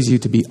frees you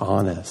to be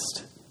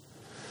honest.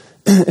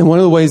 And one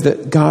of the ways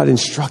that God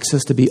instructs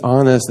us to be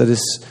honest, that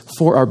is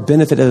for our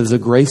benefit as a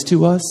grace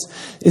to us,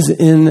 is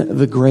in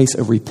the grace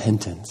of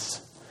repentance.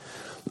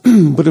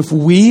 But if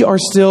we are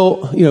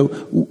still,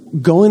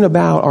 going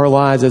about our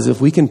lives as if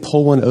we can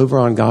pull one over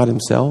on God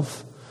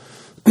himself,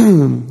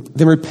 then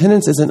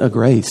repentance isn't a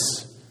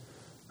grace,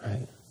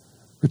 right?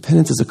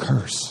 Repentance is a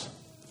curse.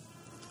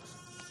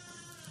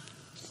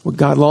 What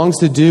God longs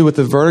to do with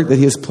the verdict that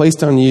he has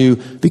placed on you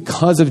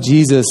because of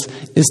Jesus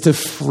is to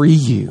free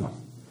you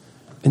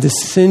and to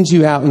send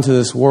you out into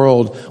this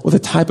world with a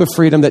type of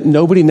freedom that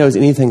nobody knows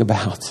anything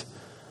about,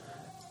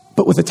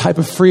 but with a type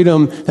of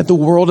freedom that the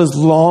world is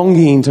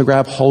longing to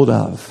grab hold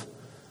of.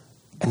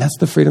 And that's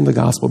the freedom the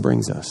gospel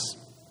brings us.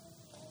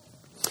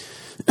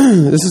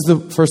 This is the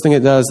first thing it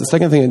does. The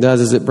second thing it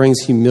does is it brings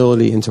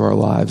humility into our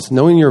lives.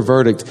 Knowing your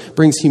verdict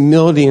brings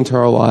humility into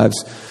our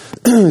lives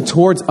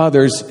towards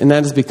others, and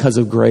that is because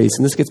of grace.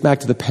 And this gets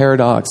back to the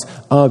paradox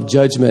of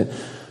judgment.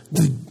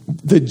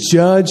 The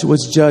judge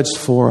was judged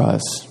for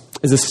us.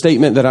 Is a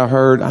statement that I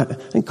heard. I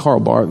think Carl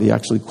Bartley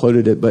actually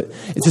quoted it, but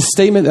it's a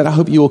statement that I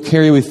hope you will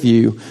carry with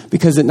you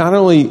because it not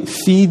only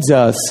feeds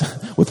us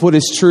with what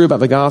is true about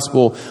the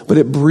gospel, but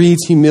it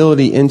breathes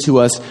humility into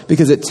us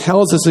because it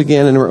tells us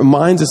again and it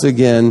reminds us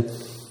again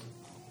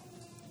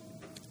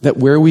that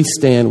where we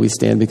stand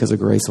because of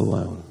grace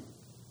alone.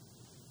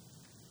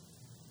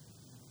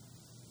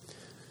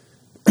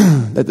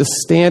 That the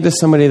stand of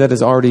somebody that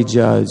is already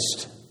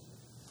judged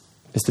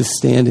is to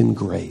stand in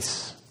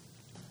grace.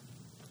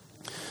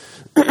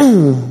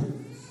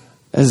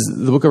 As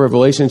the book of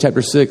Revelation,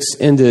 chapter 6,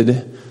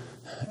 ended,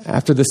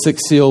 after the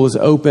sixth seal was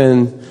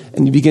open,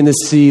 and you begin to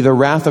see the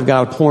wrath of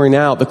God pouring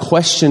out, the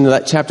question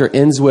that chapter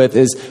ends with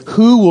is,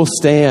 who will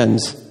stand?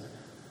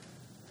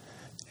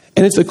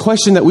 And it's a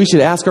question that we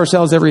should ask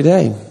ourselves every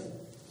day.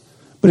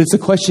 But it's a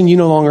question you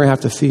no longer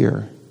have to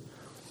fear.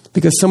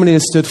 Because somebody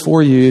has stood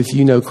for you if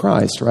you know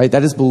Christ, right?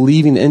 That is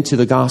believing into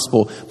the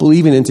gospel,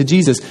 believing into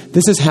Jesus.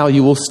 This is how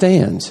you will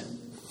stand.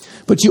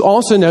 But you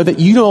also know that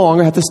you no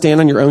longer have to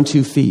stand on your own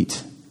 2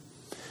 feet.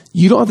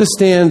 You don't have to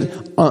stand,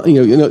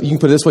 you can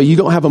put it this way, you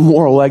don't have a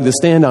moral leg to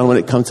stand on when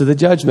it comes to the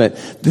judgment.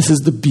 This is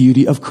the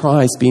beauty of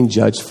Christ being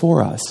judged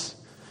for us.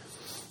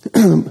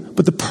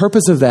 But the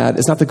purpose of that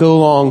is not to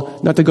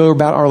go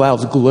about our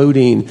lives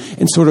gloating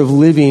and sort of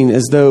living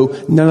as though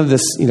none of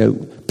this,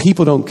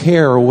 people don't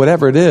care or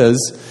whatever it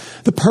is.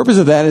 The purpose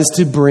of that is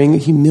to bring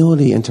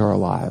humility into our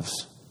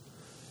lives,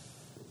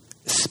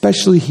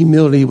 especially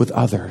humility with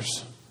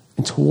others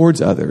and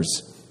towards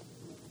others,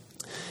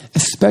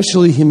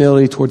 especially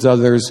humility towards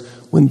others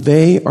when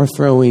they are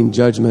throwing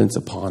judgments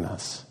upon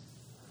us.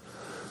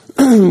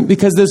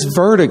 Because this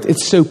verdict,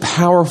 it's so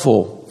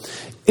powerful.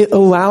 It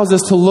allows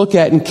us to look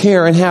at and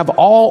care and have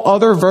all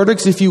other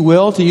verdicts, if you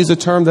will, to use a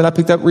term that I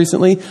picked up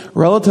recently,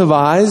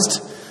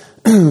 relativized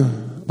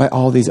by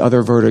all these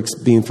other verdicts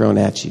being thrown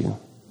at you.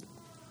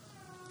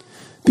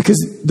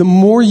 Because the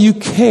more you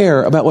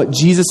care about what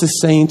Jesus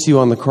is saying to you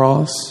on the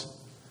cross,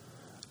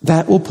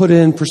 that will put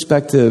in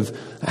perspective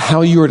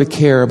how you are to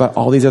care about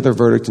all these other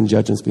verdicts and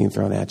judgments being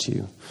thrown at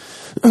you.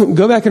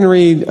 Go back and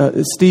read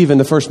Stephen,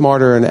 the first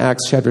martyr, in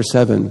Acts chapter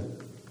 7.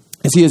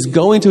 As he is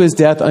going to his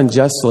death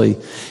unjustly,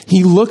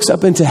 he looks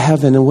up into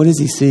heaven, and what does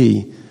he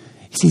see?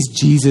 He sees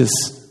Jesus,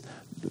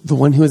 the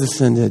one who has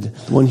ascended,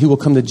 the one who will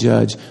come to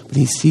judge, but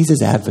he sees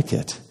his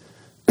advocate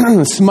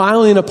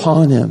smiling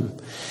upon him.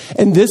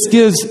 And this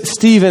gives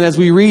Stephen, as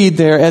we read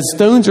there, as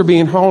stones are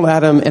being hurled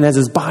at him and as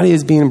his body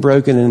is being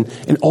broken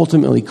and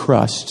ultimately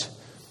crushed,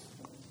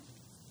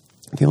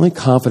 the only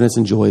confidence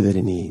and joy that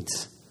he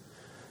needs.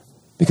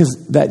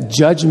 Because that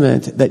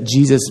judgment that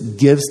Jesus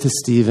gives to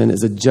Stephen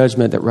is a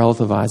judgment that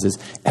relativizes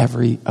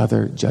every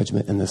other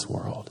judgment in this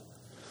world.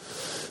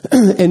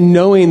 And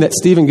knowing that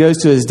Stephen goes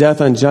to his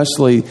death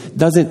unjustly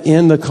doesn't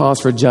end the cause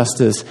for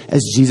justice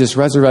as Jesus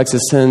resurrects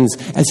his sins,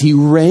 as he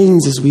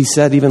reigns, as we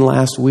said even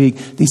last week.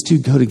 These two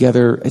go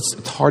together.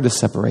 It's hard to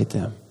separate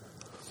them.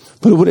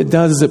 But what it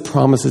does is it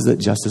promises that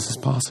justice is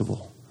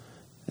possible,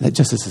 that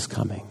justice is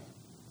coming.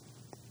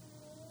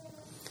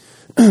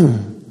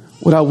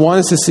 What I want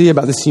us to see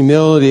about this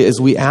humility as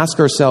we ask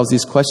ourselves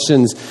these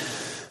questions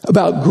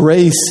about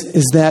grace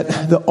is that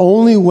the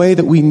only way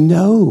that we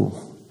know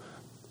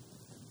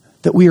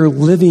that we are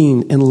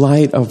living in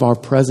light of our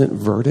present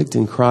verdict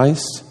in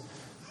Christ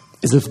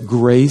is if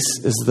grace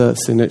is the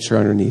signature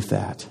underneath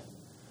that.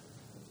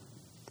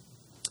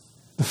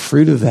 The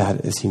fruit of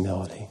that is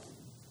humility.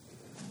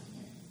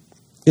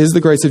 Is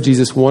the grace of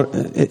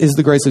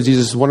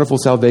Jesus wonderful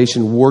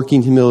salvation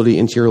working humility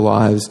into your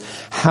lives?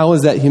 How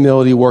is that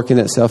humility working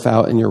itself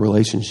out in your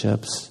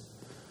relationships?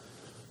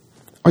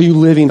 Are you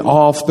living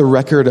off the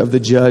record of the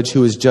judge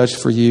who is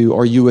judged for you?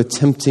 Are you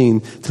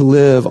attempting to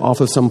live off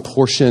of some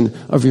portion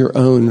of your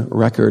own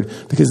record?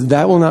 Because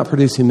that will not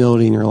produce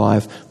humility in your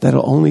life.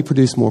 That'll only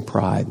produce more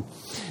pride.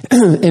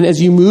 And as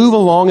you move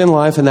along in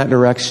life in that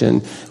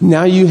direction,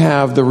 now you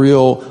have the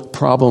real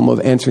problem of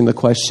answering the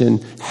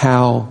question,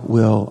 how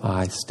will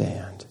I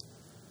stand?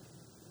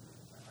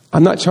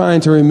 I'm not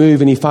trying to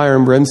remove any fire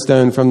and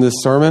brimstone from this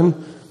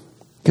sermon,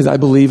 because I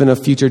believe in a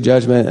future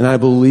judgment, and I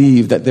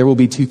believe that there will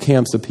be two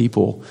camps of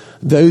people.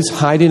 Those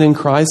hiding in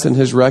Christ and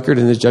his record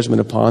and his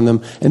judgment upon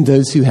them, and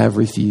those who have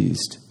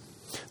refused.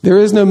 There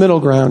is no middle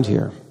ground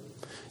here.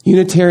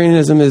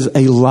 Unitarianism is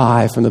a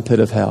lie from the pit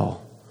of hell.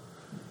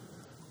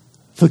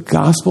 The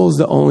gospel is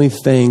the only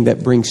thing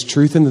that brings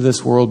truth into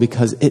this world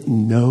because it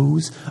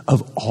knows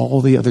of all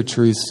the other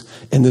truths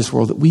in this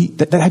world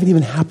that haven't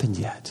even happened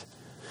yet.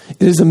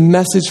 It is a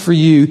message for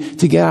you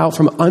to get out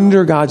from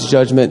under God's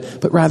judgment,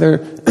 but rather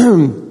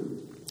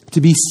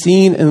to be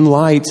seen in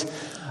light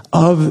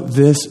of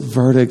this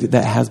verdict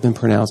that has been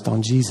pronounced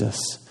on Jesus.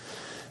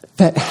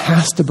 That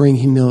has to bring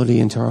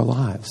humility into our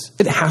lives.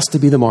 It has to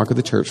be the mark of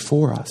the church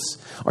for us.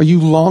 Are you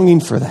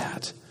longing for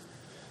that?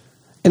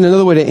 And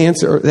another way to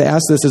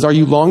ask this is, are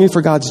you longing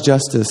for God's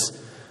justice,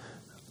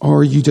 or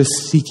are you just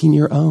seeking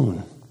your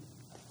own?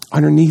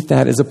 Underneath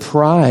that is a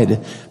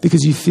pride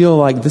because you feel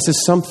like this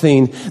is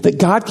something that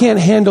God can't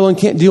handle and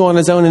can't do on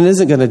his own and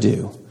isn't going to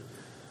do.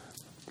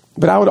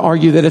 But I would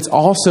argue that it's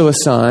also a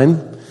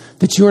sign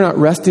that you are not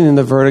resting in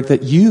the verdict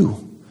that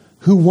you,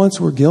 who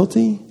once were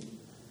guilty,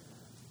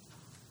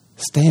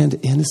 stand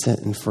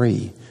innocent and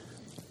free.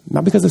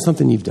 Not because of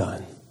something you've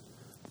done,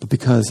 but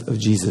because of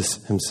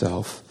Jesus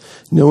himself.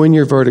 Knowing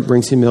your verdict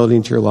brings humility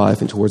into your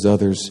life and towards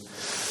others.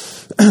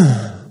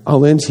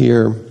 I'll end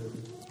here.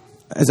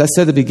 As I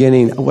said at the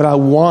beginning, what I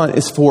want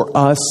is for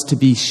us to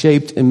be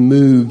shaped and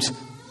moved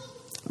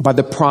by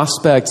the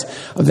prospect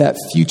of that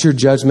future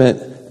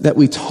judgment that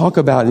we talk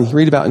about and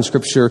read about in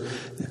Scripture,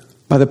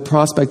 by the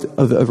prospect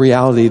of the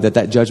reality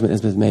that judgment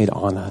has been made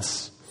on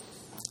us.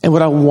 And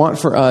what I want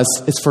for us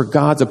is for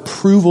God's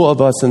approval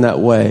of us in that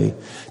way,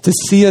 to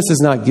see us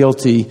as not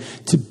guilty,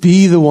 to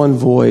be the one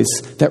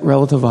voice that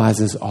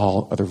relativizes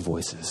all other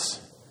voices.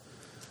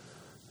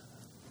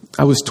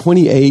 I was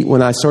 28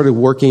 when I started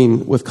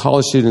working with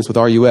college students with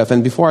RUF.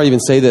 And before I even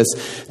say this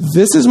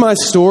is my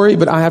story,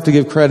 but I have to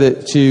give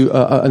credit to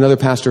another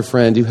pastor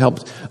friend who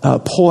helped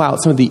pull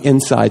out some of the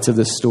insights of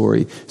this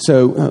story.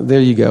 So there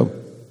you go.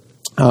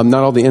 Not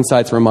all the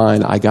insights were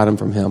mine. I got them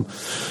from him.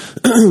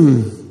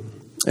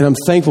 And I'm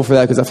thankful for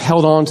that because I've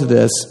held on to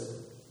this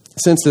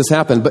since this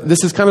happened. But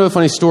this is kind of a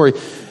funny story.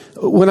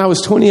 When I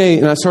was 28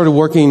 and I started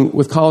working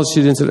with college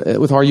students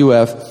with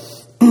RUF,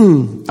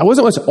 I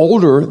wasn't much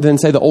older than,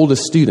 say, the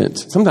oldest student.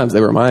 Sometimes they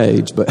were my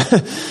age, but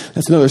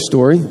that's another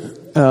story.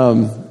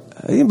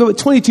 But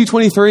 22,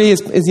 23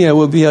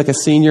 would be like a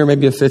senior,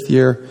 maybe a fifth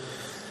year.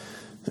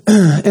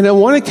 And on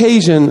one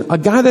occasion, a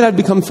guy that I'd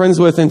become friends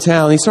with in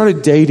town, he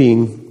started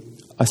dating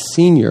a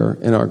senior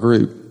in our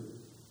group.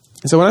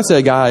 And so when I say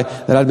a guy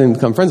that I'd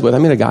become friends with, I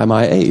mean a guy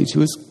my age. He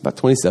was about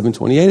 27,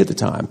 28 at the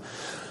time.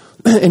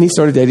 And he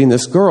started dating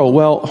this girl.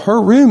 Well,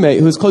 her roommate,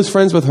 who was close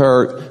friends with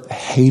her,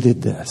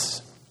 hated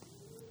this.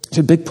 She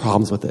had big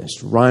problems with it. She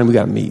said, Ryan, we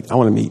got to meet. I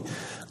want to meet.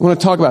 I want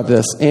to talk about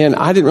this. And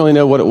I didn't really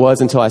know what it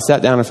was until I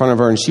sat down in front of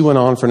her, and she went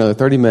on for another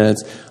 30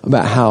 minutes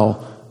about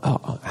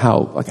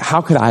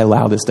how could I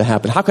allow this to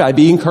happen? How could I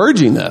be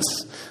encouraging this?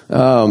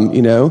 I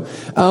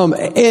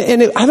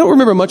don't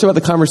remember much about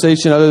the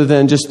conversation other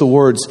than just the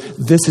words,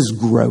 "This is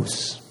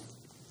gross."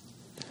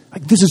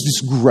 Like, this is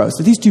just gross.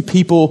 These two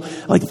people,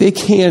 like, they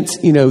can't,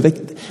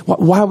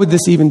 why would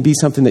this even be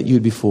something that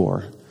you'd be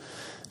for?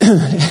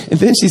 And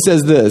then she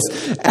says this,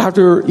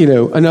 after,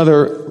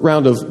 another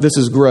round of "this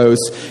is gross,"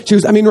 she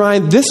goes,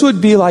 Ryan, this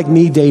would be like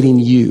me dating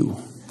you.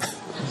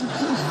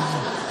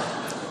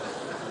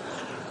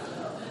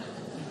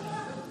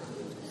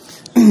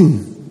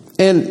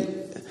 And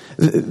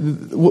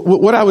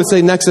what I would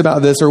say next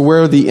about this, or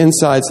where the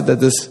insights that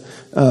this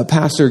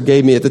pastor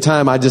gave me at the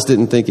time, I just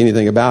didn't think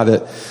anything about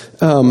it.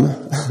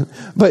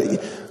 But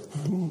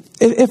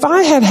if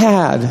I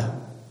had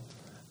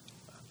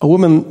a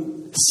woman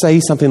say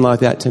something like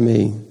that to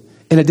me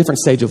in a different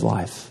stage of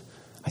life,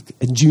 like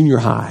in junior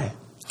high,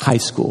 high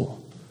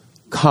school,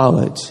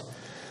 college,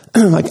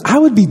 I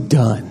would be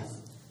done,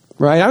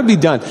 right? I would be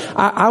done.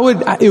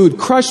 It would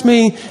crush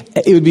me.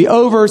 It would be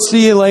over.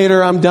 See you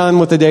later. I'm done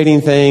with the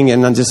dating thing,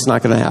 and I'm just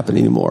not going to happen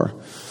anymore.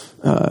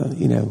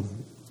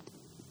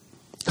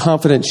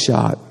 Confident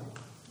shot.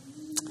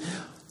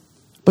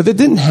 But that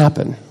didn't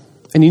happen.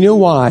 And you know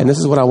why? And this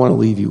is what I want to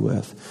leave you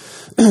with.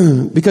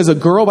 Because a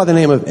girl by the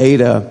name of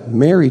Ada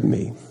married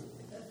me.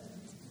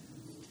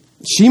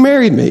 She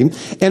married me,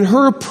 and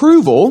her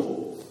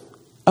approval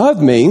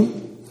of me,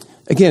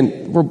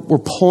 again, we're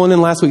pulling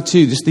in last week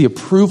too, just the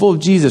approval of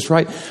Jesus,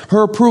 right?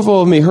 Her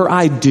approval of me, her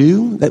I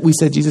do that we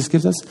said Jesus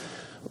gives us,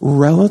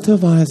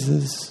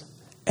 relativizes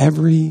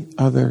every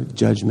other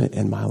judgment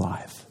in my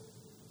life.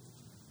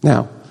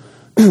 Now,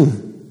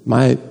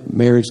 my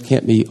marriage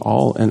can't be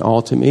all in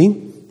all to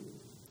me.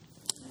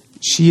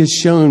 She has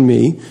shown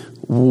me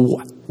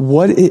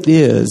what it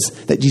is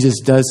that Jesus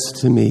does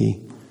to me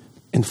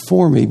and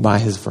for me by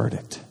his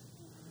verdict.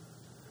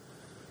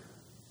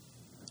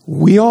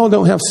 We all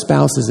don't have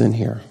spouses in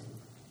here,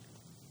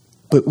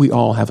 but we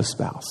all have a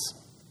spouse.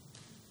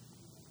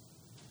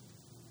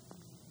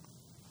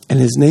 And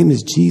his name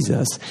is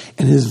Jesus,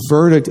 and his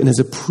verdict and his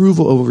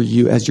approval over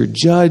you as your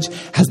judge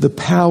has the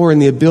power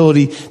and the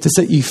ability to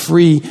set you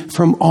free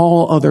from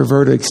all other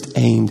verdicts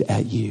aimed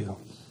at you.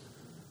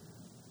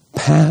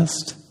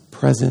 Past,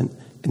 present,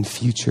 and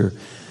future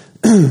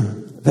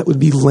that would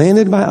be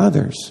landed by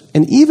others.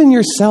 And even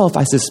yourself,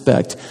 I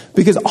suspect,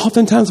 because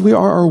oftentimes we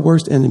are our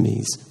worst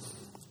enemies.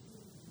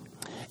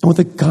 And what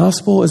the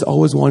gospel is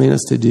always wanting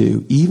us to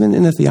do, even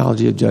in the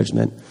theology of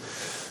judgment,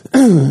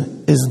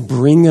 is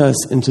bring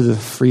us into the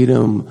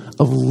freedom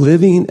of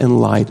living in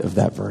light of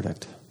that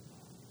verdict.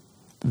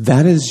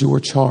 That is your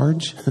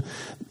charge.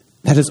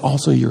 That is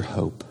also your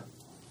hope.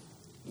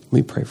 Let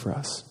me pray for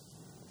us.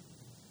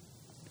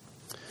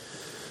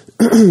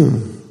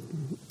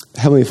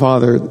 Heavenly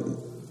Father,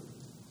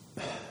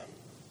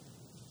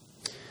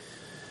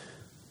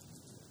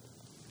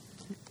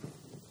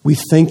 we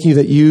thank you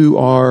that you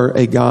are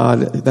a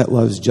God that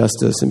loves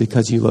justice, and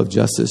because you love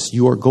justice,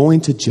 you are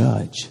going to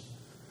judge.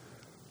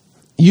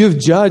 You have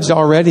judged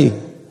already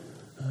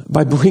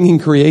by bringing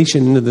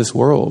creation into this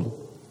world.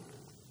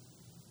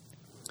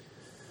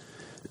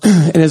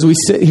 And as we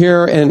sit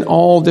here in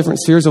all different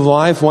spheres of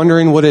life,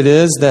 wondering what it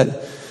is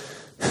that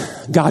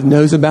God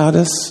knows about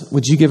us,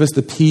 would you give us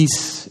the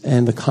peace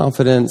and the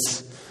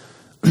confidence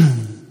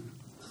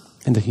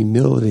and the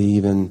humility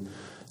even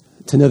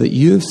to know that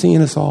you have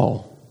seen us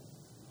all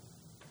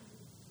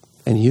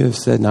and you have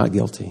said not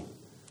guilty.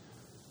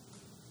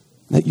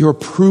 That your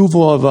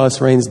approval of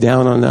us rains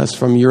down on us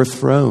from your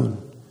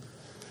throne.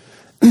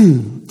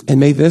 And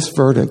may this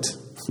verdict,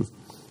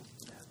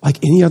 like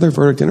any other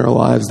verdict in our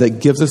lives that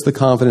gives us the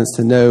confidence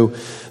to know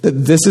that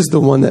this is the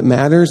one that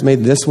matters, may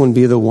this one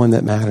be the one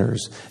that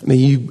matters. May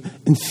you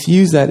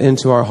infuse that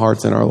into our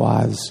hearts and our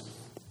lives.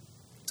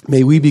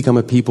 May we become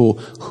a people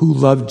who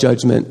love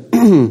judgment,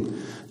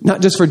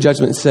 not just for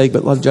judgment's sake,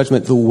 but love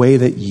judgment the way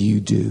that you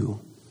do.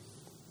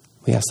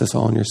 We ask this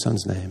all in your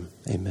Son's name.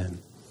 Amen.